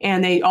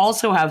 And they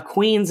also have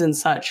queens and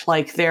such.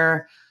 Like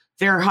their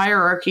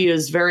hierarchy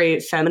is very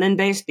feminine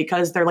based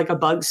because they're like a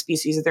bug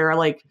species. They're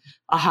like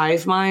a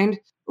hive mind,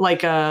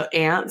 like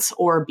ants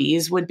or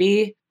bees would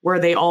be, where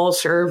they all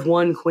serve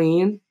one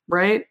queen,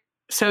 right?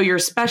 So you're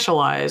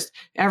specialized.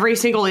 Every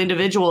single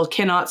individual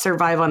cannot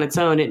survive on its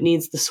own. It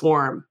needs the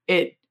swarm.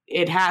 It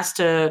has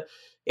to.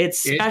 It's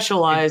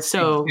specialized.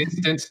 So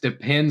existence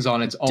depends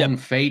on its own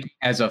fate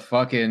as a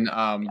fucking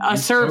a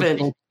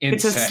servant.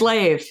 It's a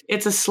slave.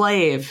 It's a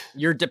slave.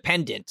 You're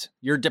dependent.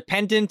 You're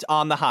dependent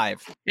on the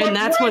hive. And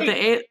that's what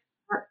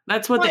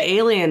the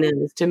alien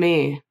is to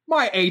me.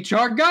 My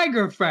H.R.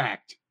 Geiger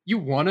fact. You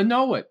want to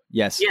know it?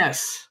 Yes.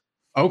 Yes.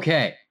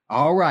 Okay.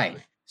 All right.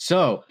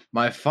 So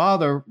my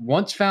father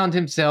once found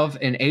himself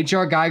in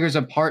H.R. Geiger's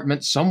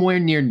apartment somewhere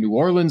near New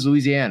Orleans,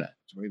 Louisiana.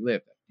 That's where he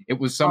lived. It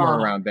was somewhere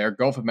around there,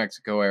 Gulf of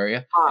Mexico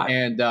area.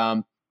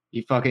 And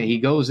he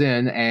goes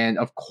in, and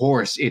of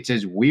course it's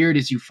as weird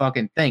as you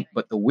fucking think.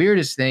 But the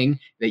weirdest thing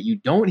that you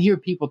don't hear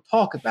people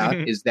talk about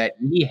is that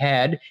he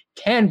had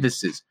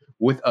canvases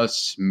with a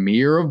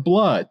smear of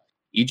blood.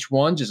 Each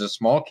one just a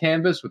small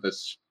canvas with a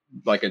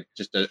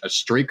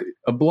streak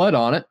of blood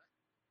on it,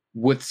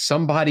 with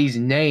somebody's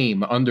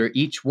name under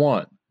each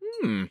one.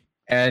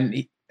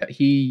 And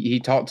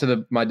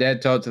my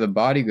dad talked to the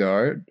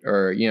bodyguard,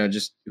 or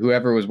just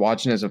whoever was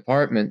watching his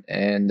apartment,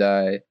 and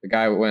the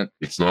guy went,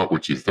 "It's not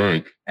what you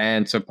think."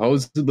 And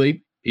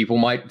supposedly people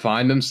might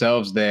find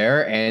themselves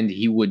there, and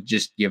he would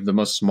just give them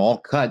a small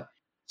cut,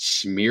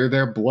 smear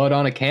their blood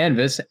on a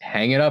canvas,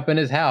 hang it up in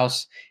his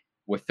house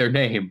with their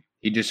name.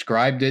 He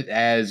described it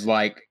as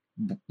like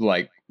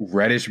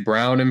reddish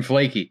brown and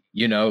flaky,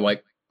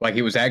 like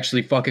it was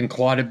actually fucking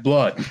clotted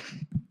blood.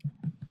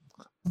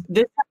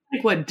 This is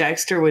like what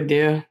Dexter would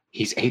do.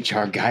 He's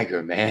H.R.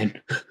 Geiger,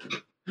 man.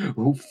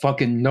 Who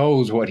fucking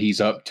knows what he's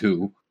up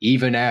to,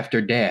 even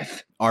after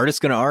death? Artist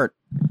gonna art.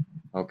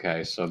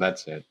 Okay, so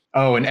that's it.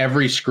 Oh, and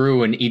every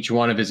screw in each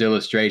one of his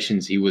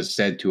illustrations, he was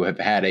said to have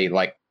had a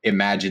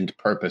imagined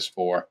purpose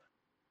for.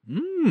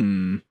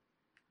 You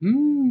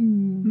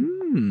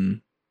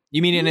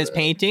mean in his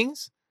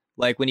paintings?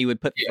 Like when he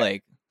would put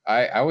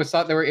I always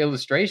thought they were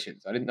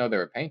illustrations. I didn't know they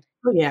were paintings.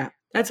 Oh yeah,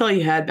 that's all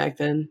you had back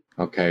then.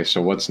 Okay,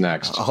 so what's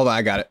next? Hold on,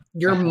 I got it.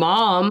 Your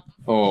mom.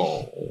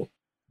 Oh.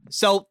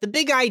 So the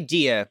big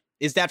idea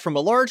is that from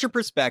a larger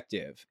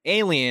perspective,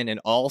 Alien, an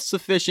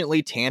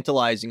all-sufficiently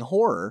tantalizing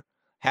horror,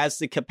 has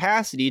the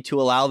capacity to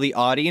allow the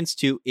audience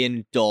to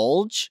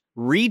indulge,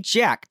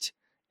 reject,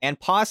 and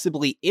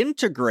possibly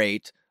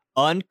integrate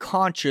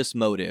unconscious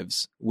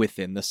motives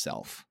within the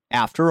self.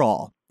 After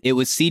all, it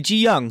was C.G.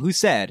 Jung who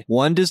said,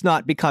 "One does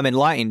not become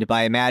enlightened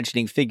by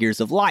imagining figures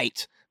of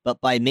light,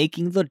 but by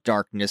making the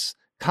darkness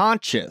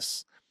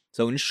conscious."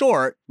 So in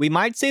short, we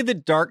might say the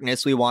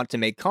darkness we want to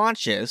make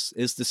conscious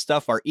is the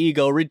stuff our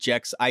ego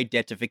rejects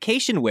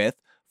identification with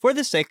for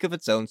the sake of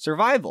its own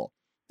survival.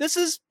 This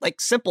is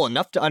simple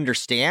enough to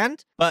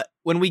understand, but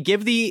when we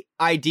give the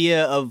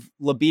idea of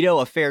libido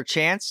a fair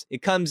chance,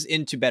 it comes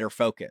into better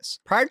focus.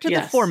 Prior to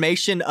the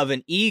formation of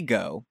an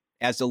ego,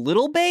 as a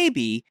little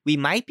baby, we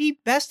might be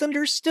best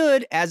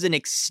understood as an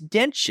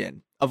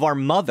extension of our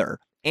mother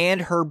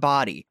and her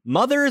body.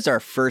 Mother is our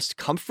first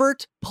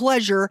comfort,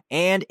 pleasure,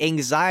 and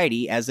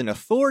anxiety as an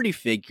authority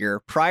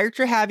figure prior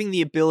to having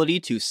the ability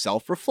to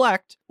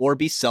self-reflect or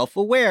be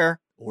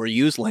self-aware or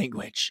use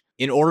language.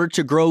 In order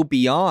to grow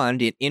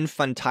beyond an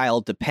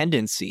infantile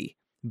dependency,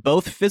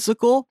 both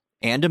physical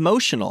and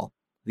emotional,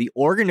 the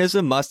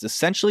organism must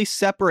essentially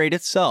separate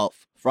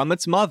itself from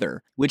its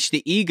mother, which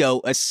the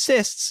ego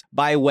assists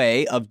by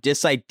way of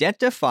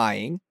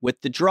disidentifying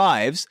with the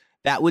drives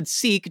that would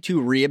seek to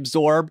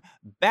reabsorb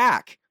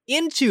back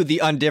into the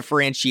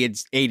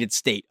undifferentiated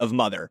state of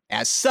mother.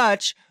 As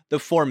such, the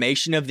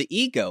formation of the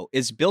ego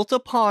is built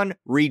upon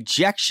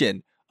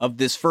rejection of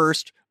this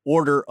first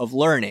order of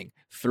learning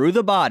through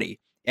the body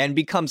and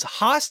becomes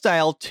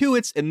hostile to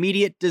its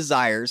immediate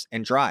desires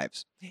and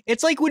drives.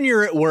 It's like when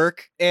you're at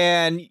work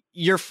and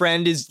your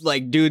friend is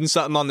doing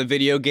something on the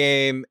video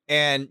game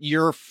and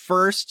your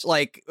first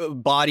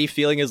body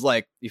feeling is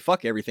you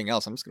fuck everything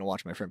else. I'm just going to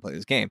watch my friend play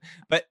this game.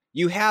 But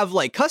you have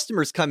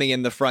customers coming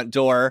in the front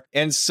door.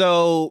 And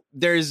so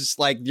there's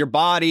your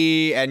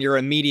body and your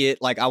immediate,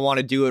 I want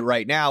to do it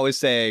right now is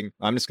saying,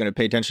 I'm just going to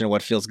pay attention to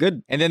what feels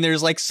good. And then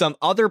there's some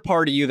other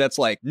part of you that's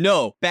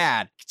no,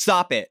 bad,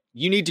 stop it.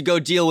 You need to go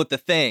deal with the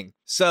thing.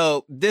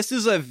 So this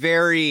is a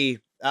very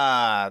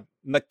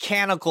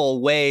mechanical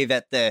way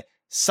that the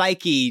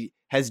psyche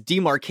has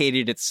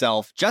demarcated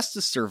itself just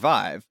to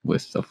survive.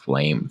 With the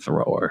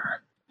flamethrower.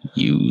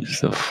 Use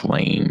the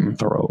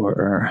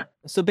flamethrower.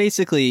 So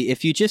basically,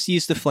 if you just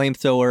use the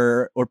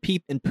flamethrower or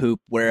peep and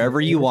poop wherever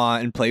you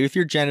want and play with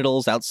your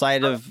genitals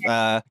outside of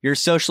your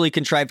socially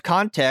contrived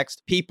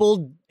context,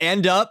 people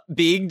end up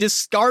being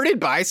discarded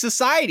by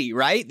society,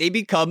 right? They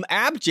become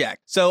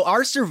abject. So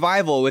our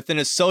survival within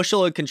a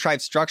social and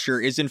contrived structure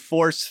is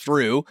enforced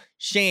through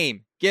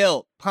shame,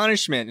 guilt,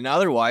 punishment, and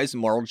otherwise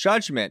moral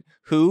judgment,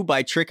 who,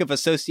 by trick of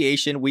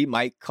association, we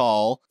might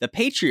call the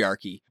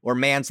patriarchy or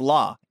man's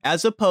law,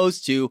 as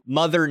opposed to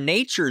Mother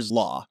Nature's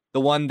law,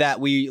 the one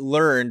that we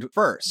learned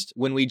first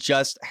when we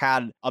just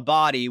had a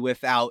body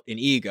without an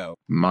ego.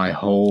 My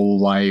whole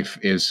life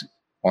is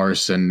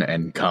arson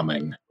and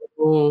coming.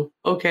 Oh,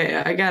 okay,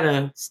 I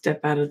gotta step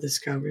out of this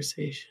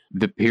conversation.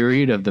 The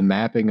period of the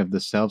mapping of the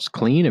self's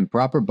clean and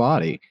proper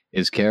body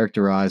is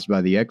characterized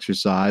by the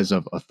exercise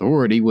of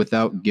authority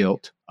without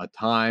guilt, a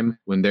time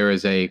when there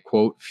is a,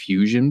 quote,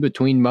 fusion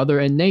between mother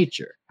and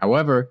nature.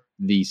 However,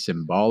 the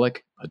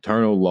symbolic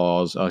paternal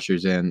laws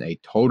ushers in a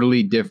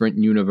totally different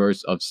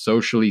universe of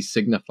socially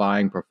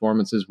signifying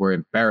performances where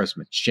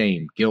embarrassment,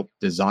 shame, guilt,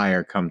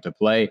 desire come to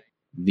play,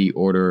 the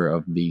order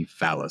of the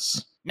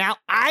phallus. Now,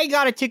 I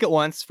got a ticket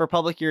once for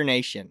public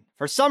urination.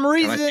 For some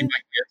reason,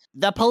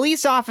 the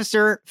police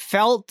officer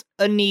felt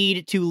a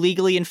need to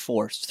legally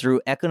enforce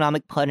through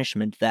economic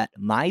punishment that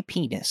my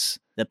penis,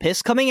 the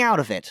piss coming out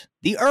of it,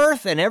 the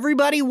earth, and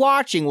everybody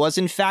watching was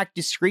in fact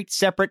discrete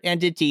separate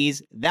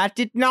entities that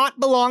did not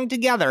belong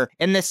together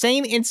in the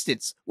same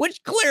instance,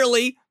 which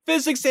clearly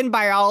physics and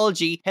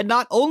biology had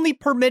not only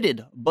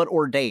permitted but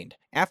ordained.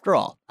 After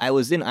all, I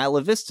was in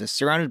Isla Vista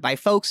surrounded by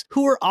folks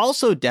who were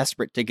also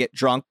desperate to get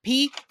drunk,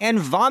 pee, and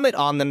vomit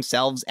on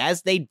themselves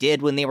as they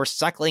did when they were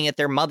suckling at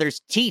their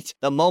mother's teat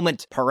the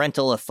moment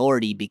parental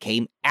authority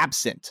became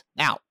absent.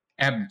 Now,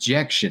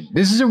 Abjection.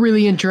 This is a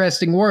really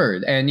interesting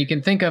word, and you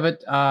can think of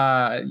it,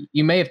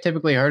 you may have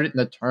typically heard it in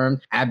the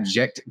term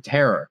abject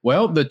terror.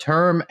 Well, the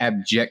term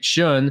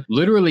abjection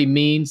literally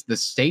means the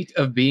state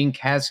of being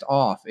cast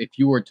off. If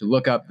you were to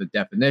look up the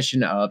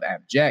definition of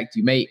abject,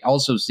 you may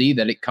also see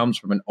that it comes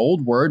from an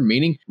old word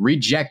meaning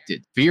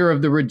rejected, fear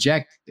of the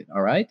rejected,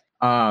 all right?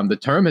 The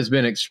term has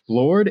been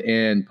explored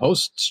in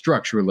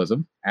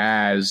post-structuralism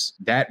as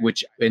that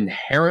which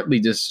inherently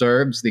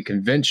disturbs the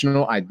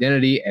conventional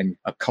identity and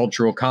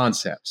cultural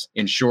concepts.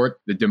 In short,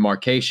 the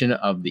demarcation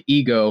of the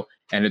ego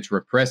and its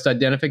repressed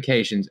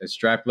identifications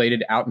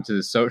extrapolated out into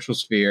the social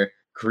sphere,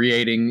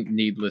 creating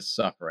needless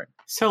suffering.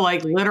 So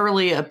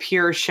literally a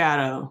pure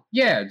shadow.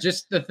 Yeah,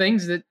 just the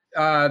things that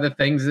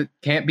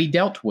can't be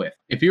dealt with.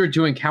 If you were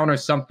to encounter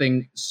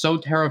something so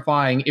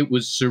terrifying it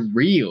was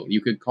surreal,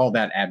 you could call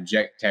that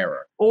abject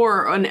terror.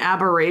 Or an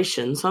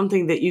aberration,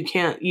 something that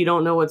you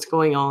don't know what's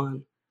going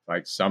on.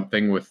 Like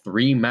something with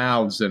 3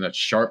 mouths and a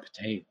sharp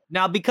tail.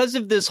 Now, because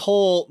of this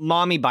whole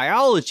mommy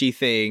biology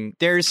thing,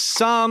 there's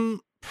some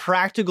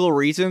practical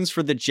reasons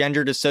for the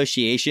gendered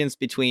associations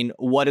between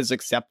what is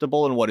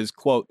acceptable and what is,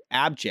 quote,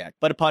 abject.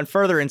 But upon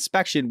further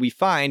inspection, we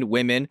find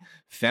women,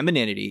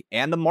 femininity,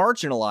 and the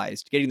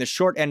marginalized getting the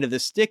short end of the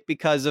stick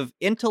because of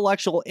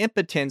intellectual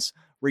impotence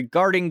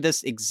regarding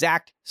this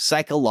exact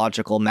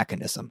psychological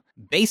mechanism.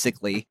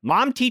 Basically,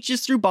 mom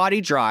teaches through body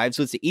drives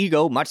which the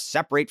ego must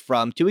separate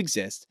from to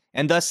exist,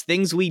 and thus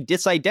things we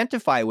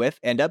disidentify with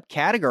end up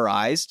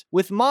categorized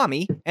with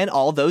mommy and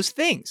all those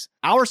things.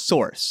 Our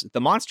source,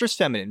 The Monstrous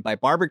Feminine by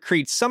Barbara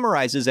Creed,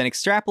 summarizes and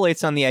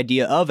extrapolates on the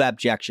idea of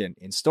abjection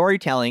in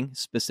storytelling,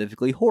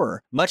 specifically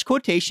horror. Much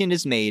quotation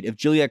is made of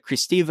Julia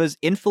Kristeva's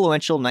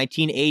influential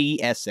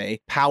 1980 essay,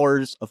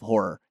 Powers of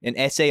Horror, an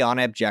essay on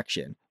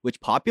abjection,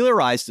 which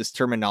popularized this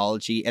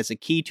terminology as a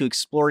key to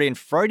exploring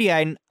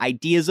Freudian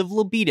ideas of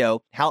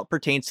libido, how it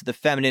pertains to the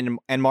feminine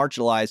and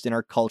marginalized in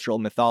our cultural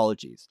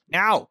mythologies.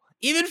 Now,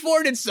 even for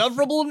an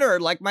insufferable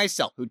nerd like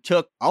myself who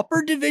took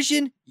upper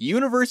division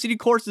university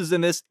courses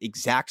in this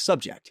exact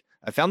subject,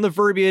 I found the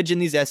verbiage in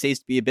these essays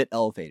to be a bit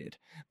elevated,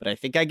 but I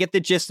think I get the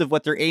gist of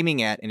what they're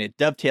aiming at, and it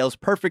dovetails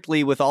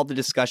perfectly with all the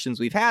discussions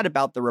we've had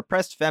about the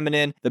repressed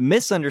feminine, the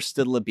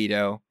misunderstood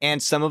libido,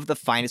 and some of the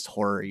finest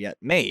horror yet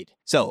made.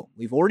 So,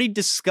 we've already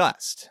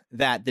discussed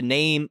that the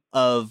name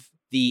of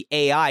the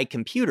AI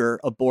computer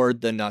aboard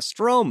the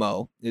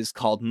Nostromo is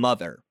called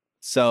Mother.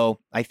 So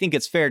I think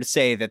it's fair to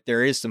say that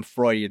there is some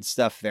Freudian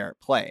stuff there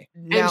at play.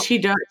 Now, and she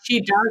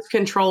does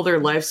control their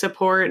life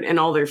support and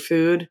all their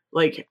food.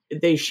 Like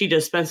she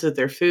dispenses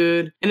their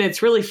food. And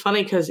it's really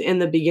funny because in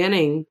the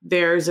beginning,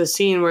 there's a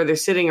scene where they're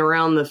sitting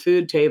around the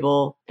food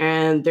table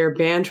and they're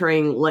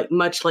bantering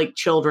much like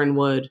children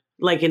would,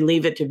 like in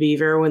Leave It to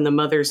Beaver when the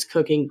mother's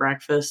cooking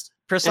breakfast.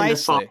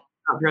 Precisely.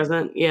 Not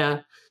present.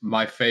 Yeah.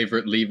 My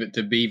favorite Leave It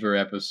to Beaver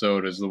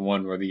episode is the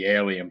one where the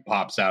alien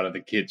pops out of the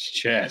kid's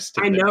chest.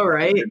 I know,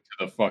 right? Into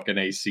the fucking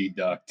AC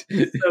duct.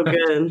 So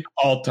good.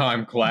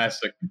 All-time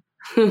classic.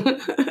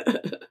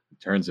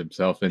 Turns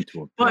himself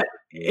into a... But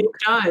it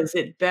does.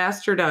 It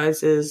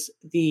bastardizes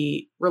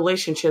the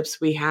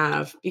relationships we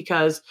have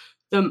because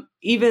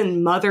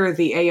even Mother,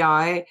 the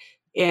AI,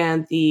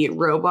 and the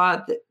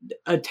robot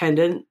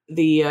attendant,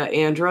 the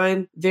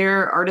android,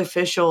 they're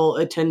artificial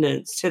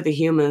attendants to the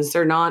humans.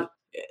 They're not...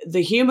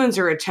 The humans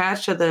are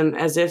attached to them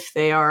as if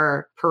they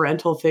are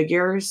parental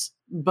figures,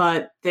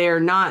 but they're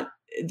not,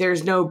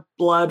 there's no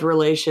blood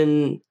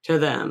relation to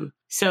them.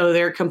 So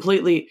they're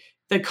completely,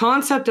 the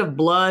concept of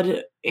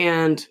blood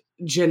and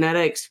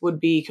genetics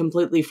would be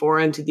completely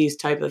foreign to these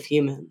type of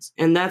humans.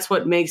 And that's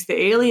what makes the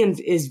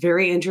aliens is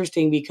very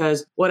interesting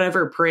because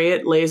whatever prey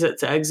it lays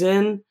its eggs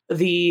in,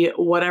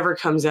 whatever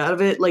comes out of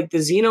it, like the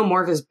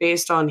xenomorph is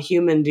based on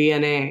human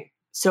DNA.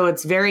 So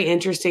it's very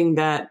interesting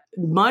that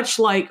much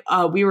like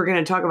we were going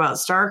to talk about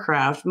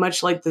StarCraft,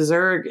 much like the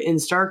Zerg in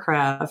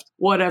StarCraft,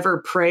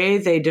 whatever prey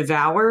they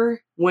devour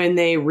when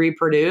they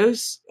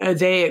reproduce,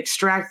 they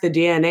extract the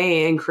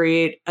DNA and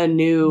create a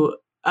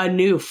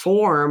new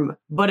form,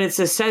 but it's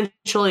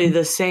essentially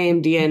the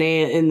same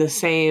DNA in the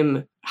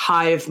same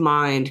hive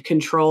mind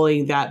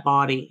controlling that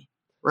body.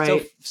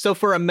 Right. So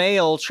for a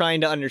male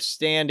trying to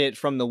understand it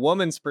from the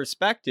woman's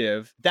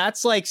perspective,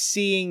 that's like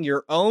seeing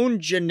your own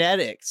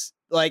genetics.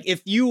 Like,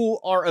 if you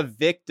are a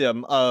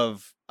victim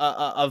of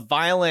a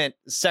violent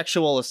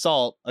sexual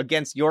assault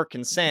against your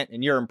consent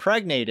and you're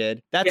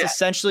impregnated, that's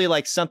essentially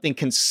like something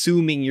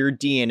consuming your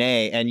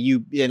DNA. And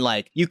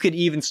you could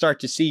even start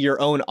to see your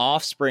own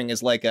offspring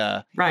as like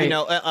a, right. You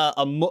know,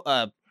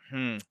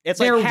 it's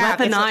they're like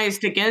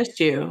weaponized against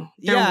you.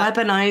 They're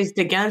weaponized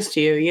against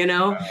you, you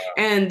know,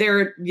 and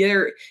they're,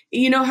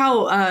 you know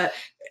how,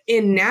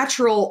 in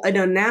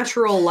a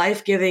natural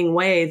life-giving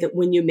way that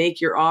when you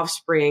make your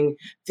offspring,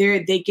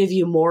 they give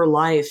you more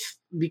life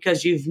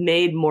because you've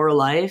made more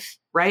life,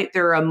 right?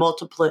 They're a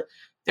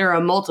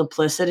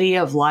multiplicity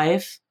of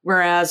life.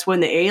 Whereas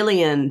when the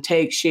alien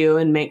takes you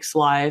and makes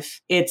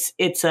life, it's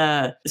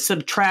a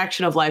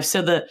subtraction of life.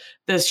 So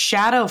the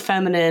shadow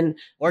feminine,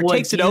 or it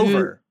takes it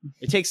over.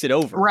 It takes it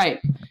over, right?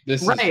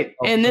 This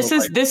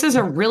is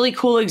a really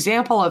cool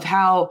example of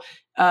how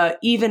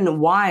even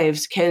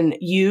wives can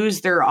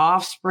use their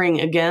offspring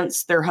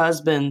against their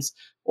husbands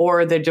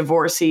or the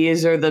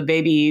divorcees or the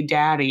baby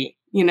daddy,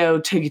 you know,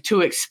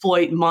 to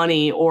exploit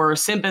money or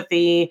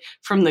sympathy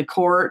from the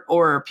court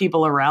or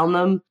people around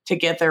them to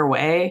get their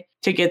way,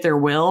 to get their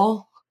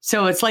will.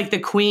 So it's like the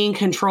queen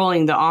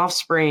controlling the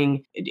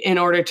offspring in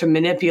order to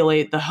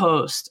manipulate the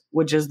host,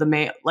 which is the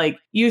male. Like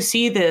you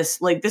see this,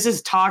 like this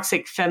is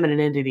toxic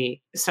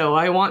femininity. So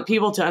I want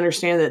people to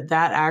understand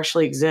that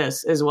actually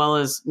exists as well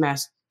as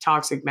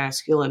toxic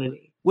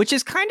masculinity. Which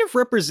is kind of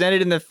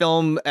represented in the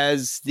film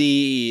as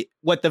the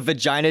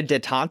vagina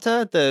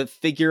detente, the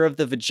figure of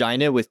the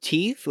vagina with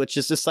teeth, which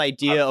is this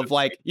idea of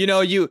like, you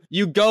know,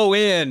 you go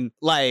in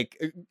like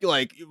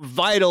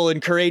vital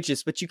and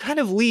courageous, but you kind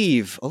of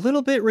leave a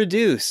little bit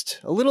reduced,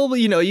 a little,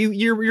 you know,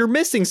 you're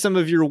missing some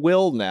of your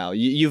will now.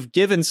 You've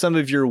given some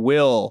of your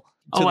will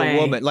to the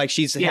woman, like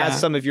has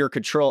some of your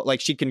control,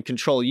 like she can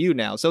control you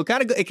now. So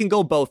it can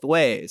go both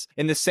ways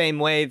in the same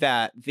way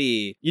that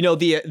the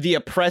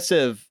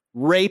oppressive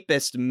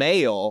rapist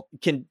male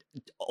can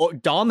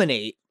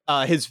dominate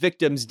his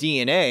victim's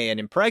DNA and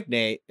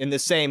impregnate, in the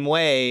same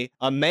way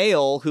a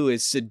male who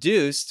is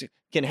seduced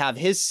can have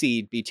his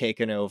seed be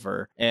taken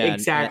over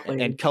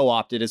and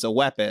co-opted as a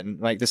weapon,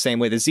 like the same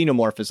way the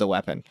xenomorph is a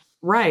weapon.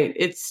 Right.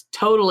 It's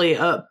totally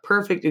a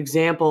perfect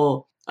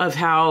example of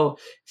how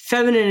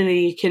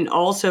femininity can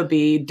also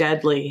be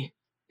deadly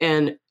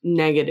and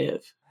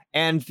negative.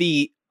 And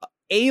the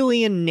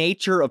alien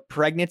nature of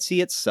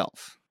pregnancy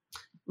itself.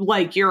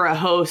 Like you're a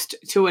host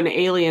to an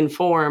alien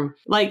form.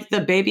 Like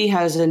the baby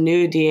has a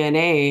new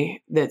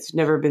DNA that's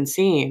never been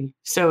seen.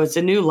 So it's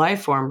a new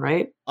life form,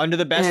 right? Under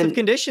the best of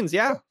conditions,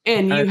 yeah.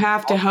 And you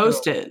have to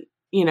host it,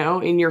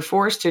 and you're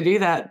forced to do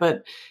that.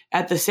 But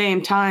at the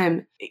same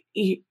time,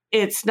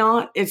 it's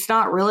not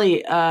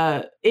really,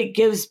 it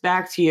gives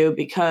back to you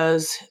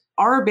because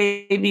our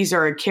babies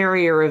are a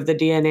carrier of the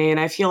DNA. And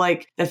I feel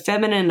like the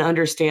feminine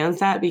understands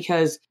that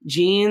because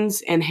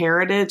genes and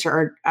heritage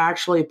are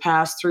actually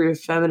passed through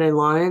feminine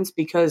lines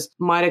because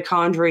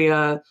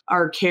mitochondria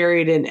are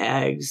carried in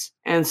eggs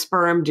and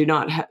sperm do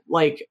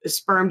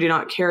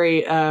not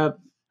carry a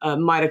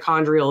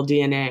mitochondrial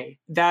DNA.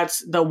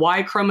 That's the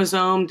Y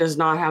chromosome does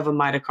not have a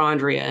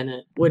mitochondria in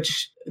it,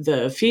 which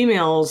the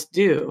females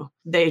do.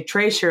 They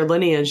trace your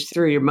lineage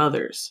through your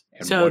mothers.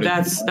 And so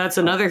that's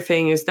another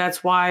thing is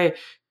that's why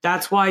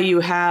you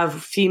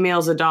have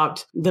females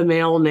adopt the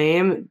male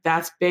name.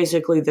 That's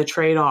basically the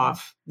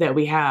trade-off that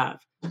we have,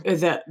 is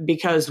that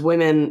because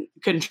women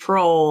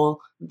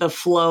control the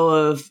flow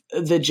of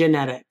the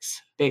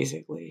genetics,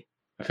 basically.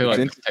 I feel like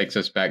it takes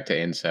us back to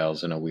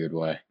incels in a weird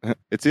way.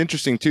 It's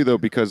interesting too, though,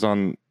 because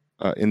in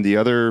the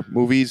other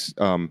movies,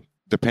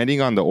 depending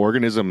on the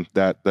organism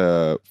that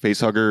the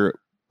facehugger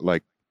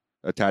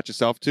attach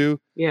itself to,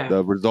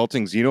 the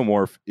resulting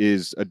xenomorph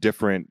is a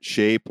different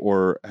shape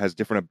or has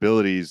different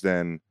abilities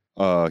than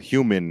a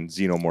human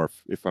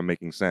xenomorph, if I'm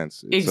making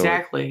sense.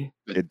 Exactly.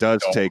 So it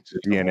does take the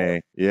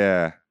DNA.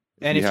 Yeah.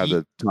 And if you have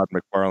the Todd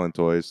McFarlane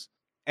toys.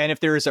 And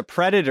if there is a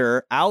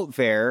predator out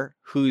there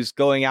who's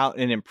going out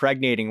and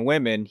impregnating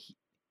women,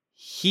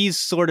 he's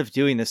sort of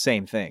doing the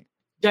same thing.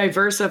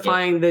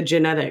 Diversifying the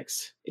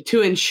genetics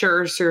to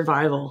ensure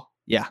survival.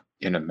 Yeah.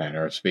 In a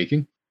manner of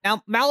speaking.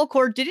 Now,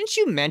 Malachor, didn't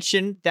you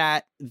mention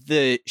that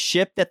the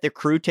ship that the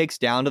crew takes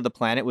down to the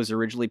planet was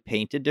originally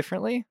painted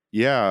differently?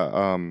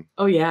 Yeah.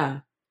 Oh, yeah.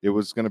 It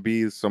was going to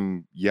be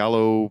some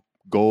yellow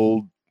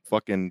gold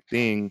fucking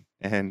thing,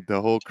 and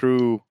the whole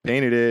crew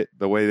painted it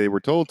the way they were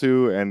told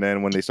to, and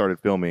then when they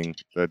started filming,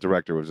 the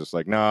director was just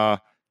like, nah,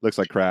 looks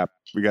like crap.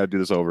 We got to do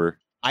this over.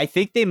 I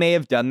think they may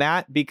have done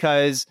that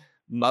because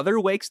Mother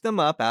wakes them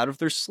up out of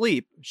their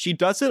sleep. She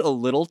does it a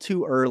little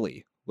too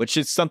early, which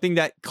is something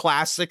that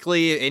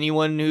classically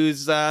anyone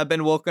who's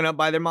been woken up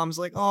by their mom's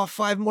like, oh,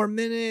 5 more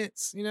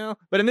minutes,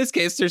 But in this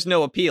case, there's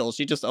no appeal.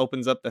 She just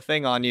opens up the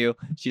thing on you.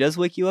 She does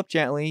wake you up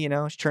gently,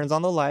 She turns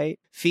on the light,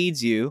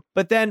 feeds you.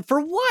 But then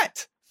for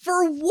what?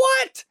 For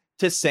what?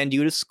 To send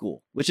you to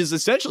school, which is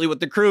essentially what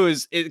the crew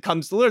it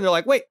comes to learn. They're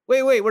like, wait,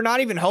 we're not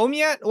even home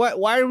yet?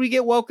 Why did we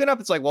get woken up?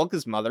 It's like, well,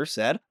 because Mother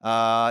said,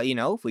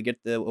 if we get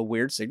a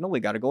weird signal, we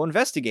got to go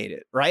investigate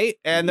it, right?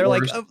 And they're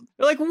like,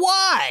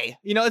 why?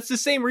 It's the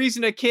same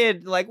reason a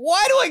kid, like,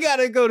 why do I got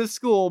to go to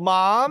school,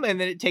 Mom?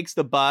 And then it takes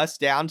the bus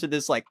down to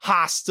this like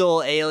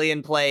hostile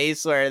alien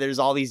place where there's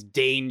all these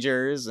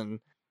dangers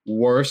and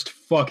worst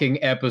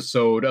fucking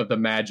episode of the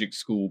Magic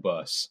School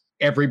Bus.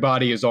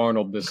 Everybody is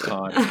Arnold this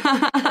time.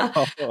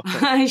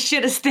 I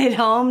should have stayed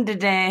home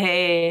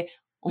today.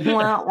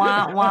 Wah,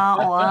 wah, wah,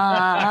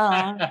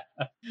 wah.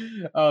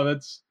 Oh,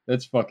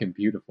 that's fucking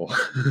beautiful.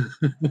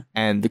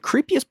 And the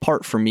creepiest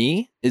part for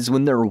me is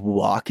when they're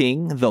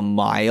walking the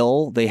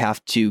mile they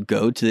have to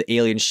go to the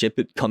alien ship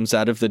that comes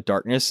out of the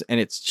darkness,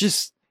 and it's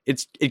just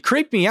it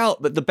creeped me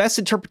out, but the best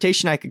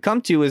interpretation I could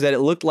come to is that it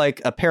looked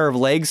like a pair of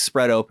legs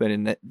spread open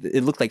and that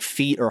it looked like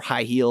feet or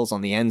high heels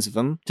on the ends of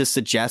them to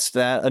suggest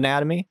that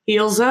anatomy.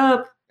 Heels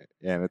up.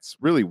 And it's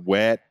really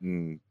wet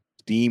and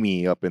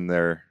steamy up in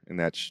there in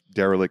that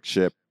derelict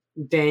ship.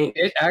 Dang.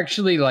 It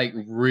actually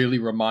really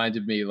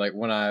reminded me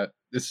when I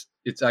guess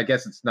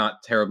it's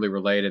not terribly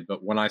related,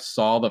 but when I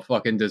saw the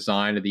fucking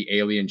design of the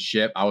alien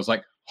ship, I was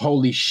like,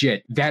 holy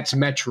shit, that's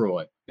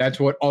Metroid. That's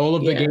what all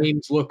of the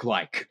games look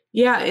like.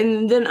 Yeah,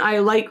 and then I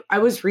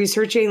was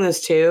researching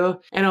this too,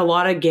 and a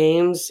lot of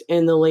games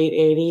in the late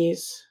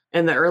 80s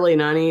and the early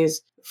 90s,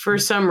 for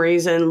some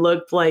reason,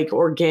 looked like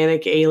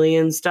organic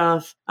alien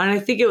stuff. And I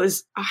think it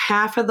was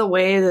half of the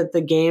way that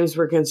the games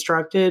were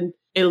constructed.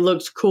 It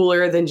looked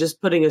cooler than just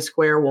putting a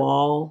square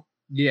wall.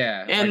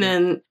 Yeah.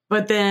 And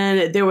but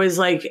then there was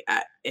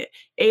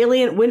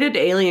Alien. When did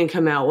Alien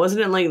come out?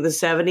 Wasn't it the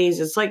 70s?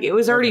 It's it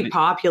was already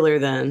popular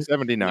then.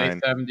 79.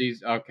 Late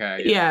 70s.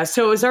 Okay. Yeah.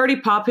 So it was already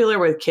popular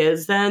with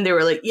kids then. They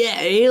were like, yeah,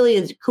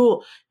 aliens are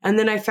cool. And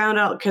then I found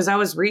out because I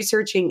was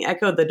researching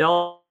Echo the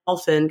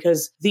Dolphin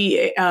because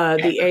the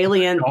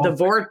alien,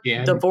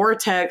 the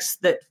vortex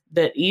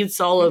that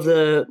eats all of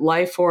the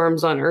life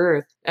forms on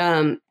Earth.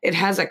 It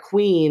has a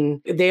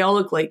queen. They all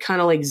look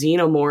kind of like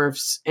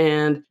xenomorphs,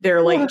 and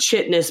they're like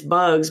chitinous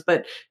bugs,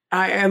 but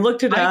I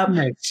looked it up.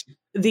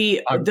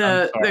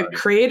 The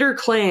creator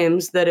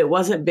claims that it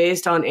wasn't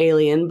based on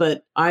Alien,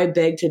 but I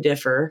beg to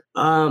differ.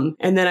 And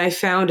then I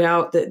found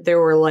out that there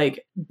were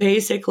like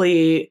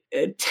basically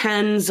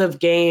tens of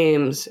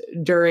games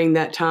during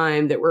that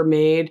time that were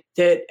made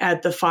that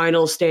at the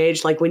final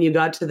stage, like when you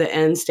got to the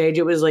end stage,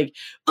 it was like,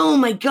 oh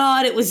my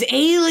God, it was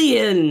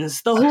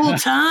aliens the whole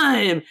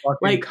time.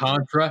 Like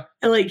Contra.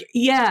 Like,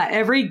 yeah,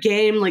 every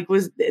game like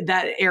was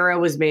that era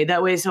was made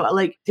that way. So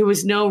like there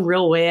was no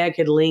real way I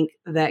could link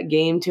that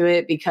game to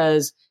it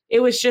because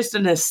it was just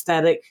an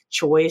aesthetic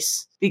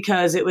choice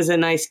because it was a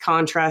nice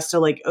contrast to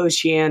like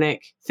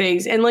oceanic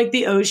things. And like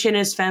the ocean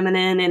is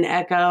feminine in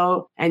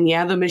Echo. And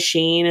yeah, the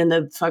machine and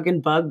the fucking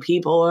bug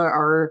people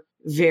are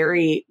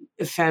very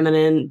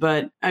feminine.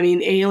 But I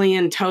mean,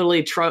 Alien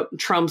totally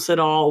trumps it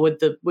all with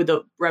the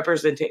the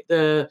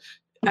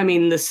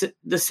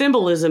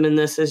symbolism in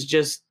this is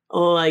just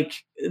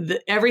like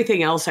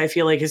everything else I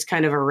feel like is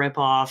kind of a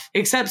ripoff,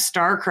 except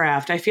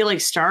StarCraft. I feel like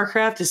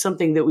StarCraft is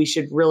something that we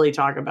should really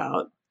talk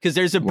about. Because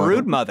there's a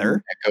brood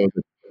mother.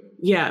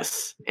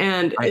 Yes.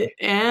 And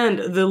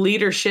the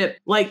leadership,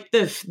 like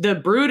the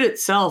brood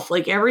itself,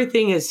 like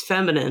everything is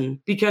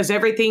feminine because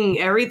everything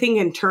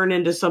can turn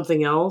into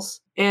something else.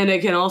 And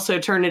it can also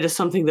turn into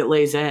something that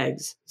lays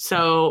eggs.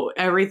 So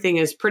everything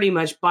is pretty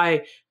much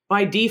by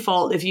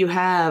default, if you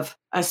have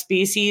a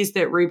species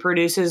that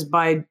reproduces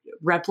by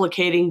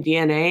replicating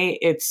DNA,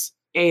 it's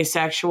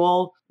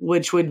asexual,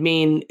 which would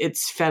mean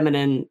it's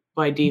feminine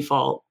by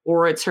default,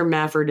 or it's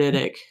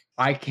hermaphroditic.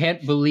 I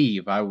can't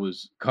believe I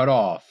was cut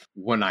off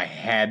when I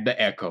had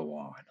the Echo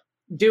on.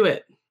 Do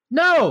it.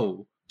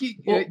 No!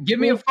 Give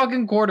me a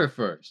fucking quarter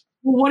first.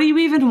 What do you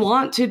even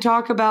want to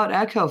talk about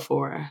Echo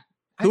for?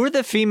 Who are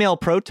the female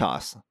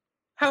Protoss?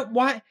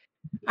 Why?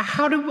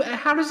 How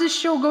does this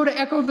show go to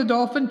Echo the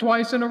Dolphin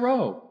twice in a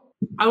row?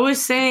 I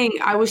was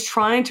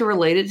trying to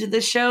relate it to the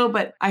show,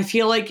 but I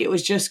feel like it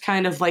was just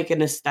kind of like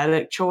an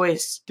aesthetic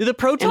choice. Do the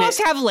Protoss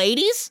have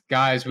ladies?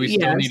 Guys, we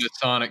still need a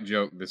Sonic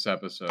joke this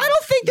episode. I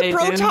don't think the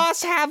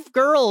Protoss have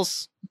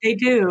girls. They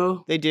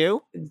do. They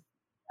do?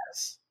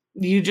 Yes.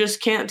 You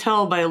just can't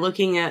tell by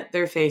looking at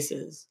their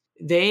faces.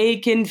 They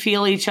can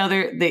feel each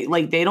other.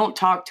 They don't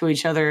talk to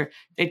each other.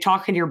 They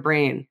talk in your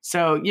brain.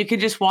 So you could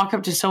just walk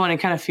up to someone and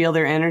kind of feel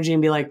their energy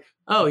and be like,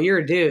 oh, you're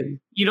a dude.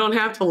 You don't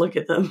have to look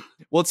at them.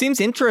 Well, it seems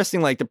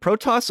interesting. Like the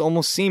Protoss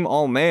almost seem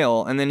all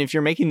male. And then if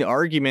you're making the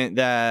argument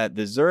that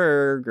the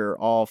Zerg are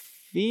all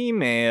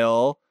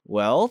female,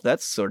 well,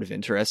 that's sort of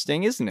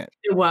interesting, isn't it?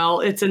 Well,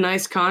 it's a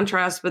nice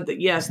contrast. But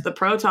yes, the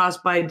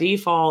Protoss by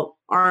default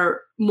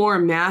are more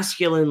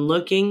masculine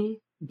looking.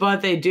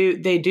 But they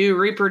do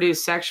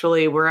reproduce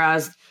sexually,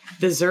 whereas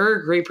the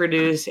Zerg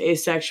reproduce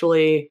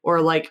asexually, or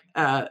like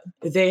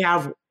they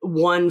have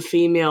one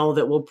female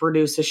that will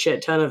produce a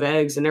shit ton of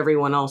eggs and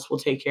everyone else will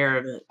take care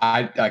of it.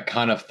 I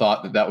kind of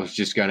thought that was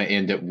just going to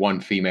end at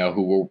one female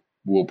who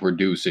will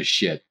produce a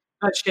shit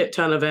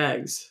ton of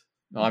eggs.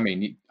 I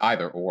mean,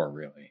 either or,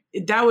 really.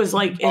 That was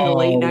like in the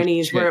late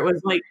 90s where it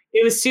was like,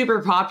 it was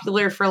super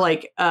popular for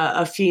like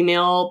a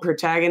female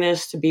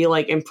protagonist to be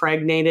like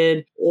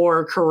impregnated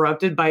or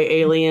corrupted by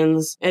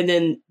aliens. And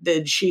then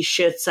she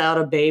shits out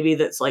a baby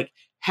that's like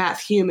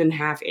half human,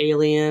 half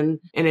alien,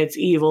 and it's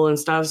evil and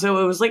stuff.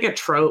 So it was like a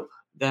trope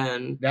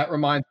then. That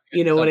reminds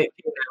me, when it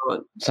came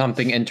out.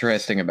 Something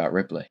interesting about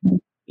Ripley.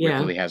 Yeah.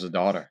 Ripley has a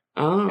daughter.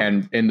 Oh.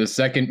 And in the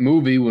second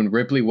movie, when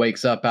Ripley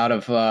wakes up out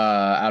of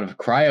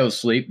cryo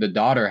sleep, the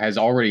daughter has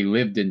already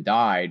lived and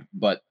died.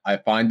 But I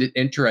find it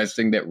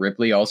interesting that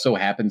Ripley also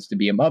happens to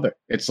be a mother.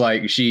 It's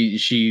like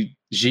she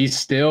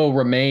still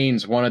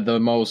remains one of the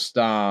most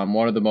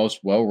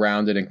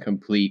well-rounded and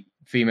complete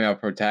female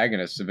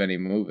protagonists of any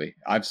movie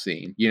I've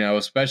seen. You know,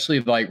 especially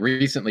like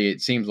recently,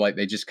 it seems like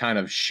they just kind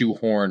of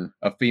shoehorn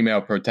a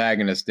female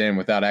protagonist in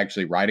without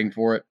actually writing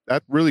for it.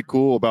 That's really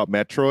cool about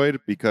Metroid,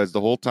 because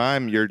the whole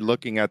time you're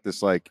looking at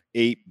this like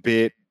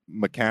 8-bit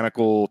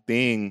mechanical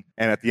thing,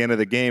 and at the end of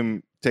the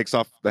game takes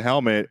off the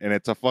helmet and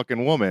it's a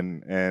fucking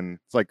woman, and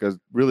it's like a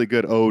really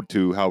good ode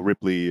to how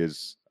Ripley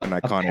is an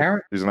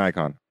iconic. Is an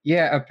icon.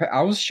 Yeah,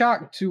 I was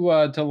shocked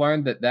to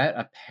learn that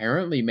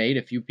apparently made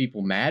a few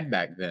people mad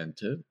back then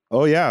too.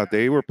 Oh yeah,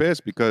 they were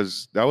pissed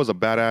because that was a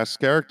badass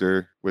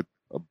character with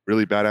a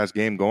really badass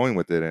game going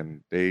with it,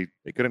 and they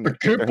couldn't. I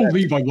can't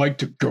believe I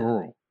liked a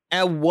girl.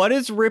 And what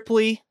does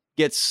Ripley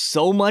get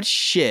so much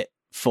shit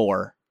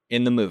for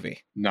in the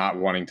movie? Not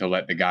wanting to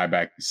let the guy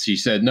back. She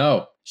said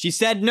no. She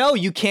said no,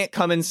 you can't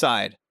come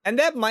inside. And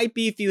that might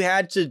be, if you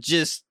had to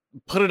just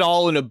put it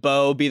all in a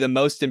bow, be the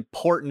most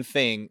important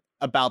thing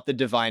about the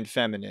divine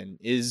feminine,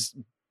 is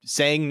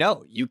saying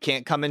no, you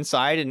can't come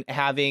inside, and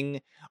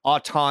having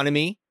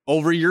autonomy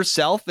over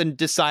yourself and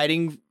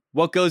deciding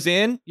what goes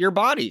in your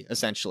body,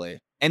 essentially.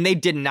 And they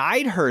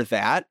denied her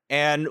that.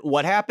 And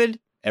what happened?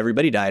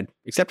 Everybody died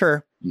except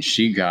her. And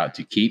she got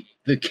to keep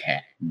the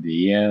cat.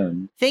 The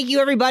end. Thank you,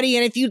 everybody.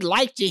 And if you'd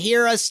like to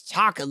hear us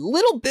talk a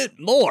little bit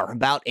more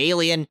about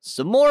Alien,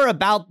 some more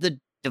about the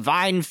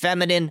divine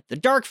feminine, the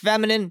dark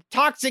feminine,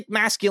 toxic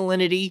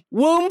masculinity,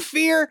 womb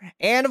fear,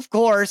 and of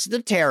course,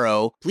 the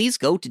tarot, please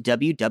go to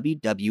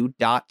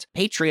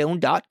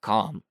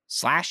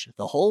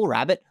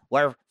www.patreon.com/thewholerabbit,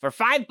 where for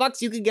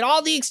 $5 you can get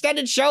all the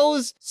extended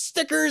shows,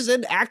 stickers,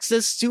 and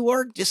access to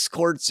our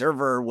Discord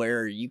server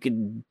where you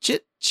can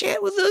chat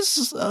with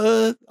us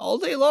all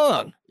day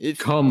long.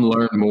 Come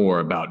learn more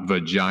about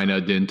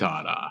vagina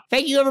dentata.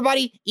 Thank you,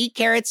 everybody. Eat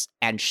carrots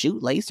and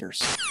shoot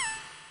lasers.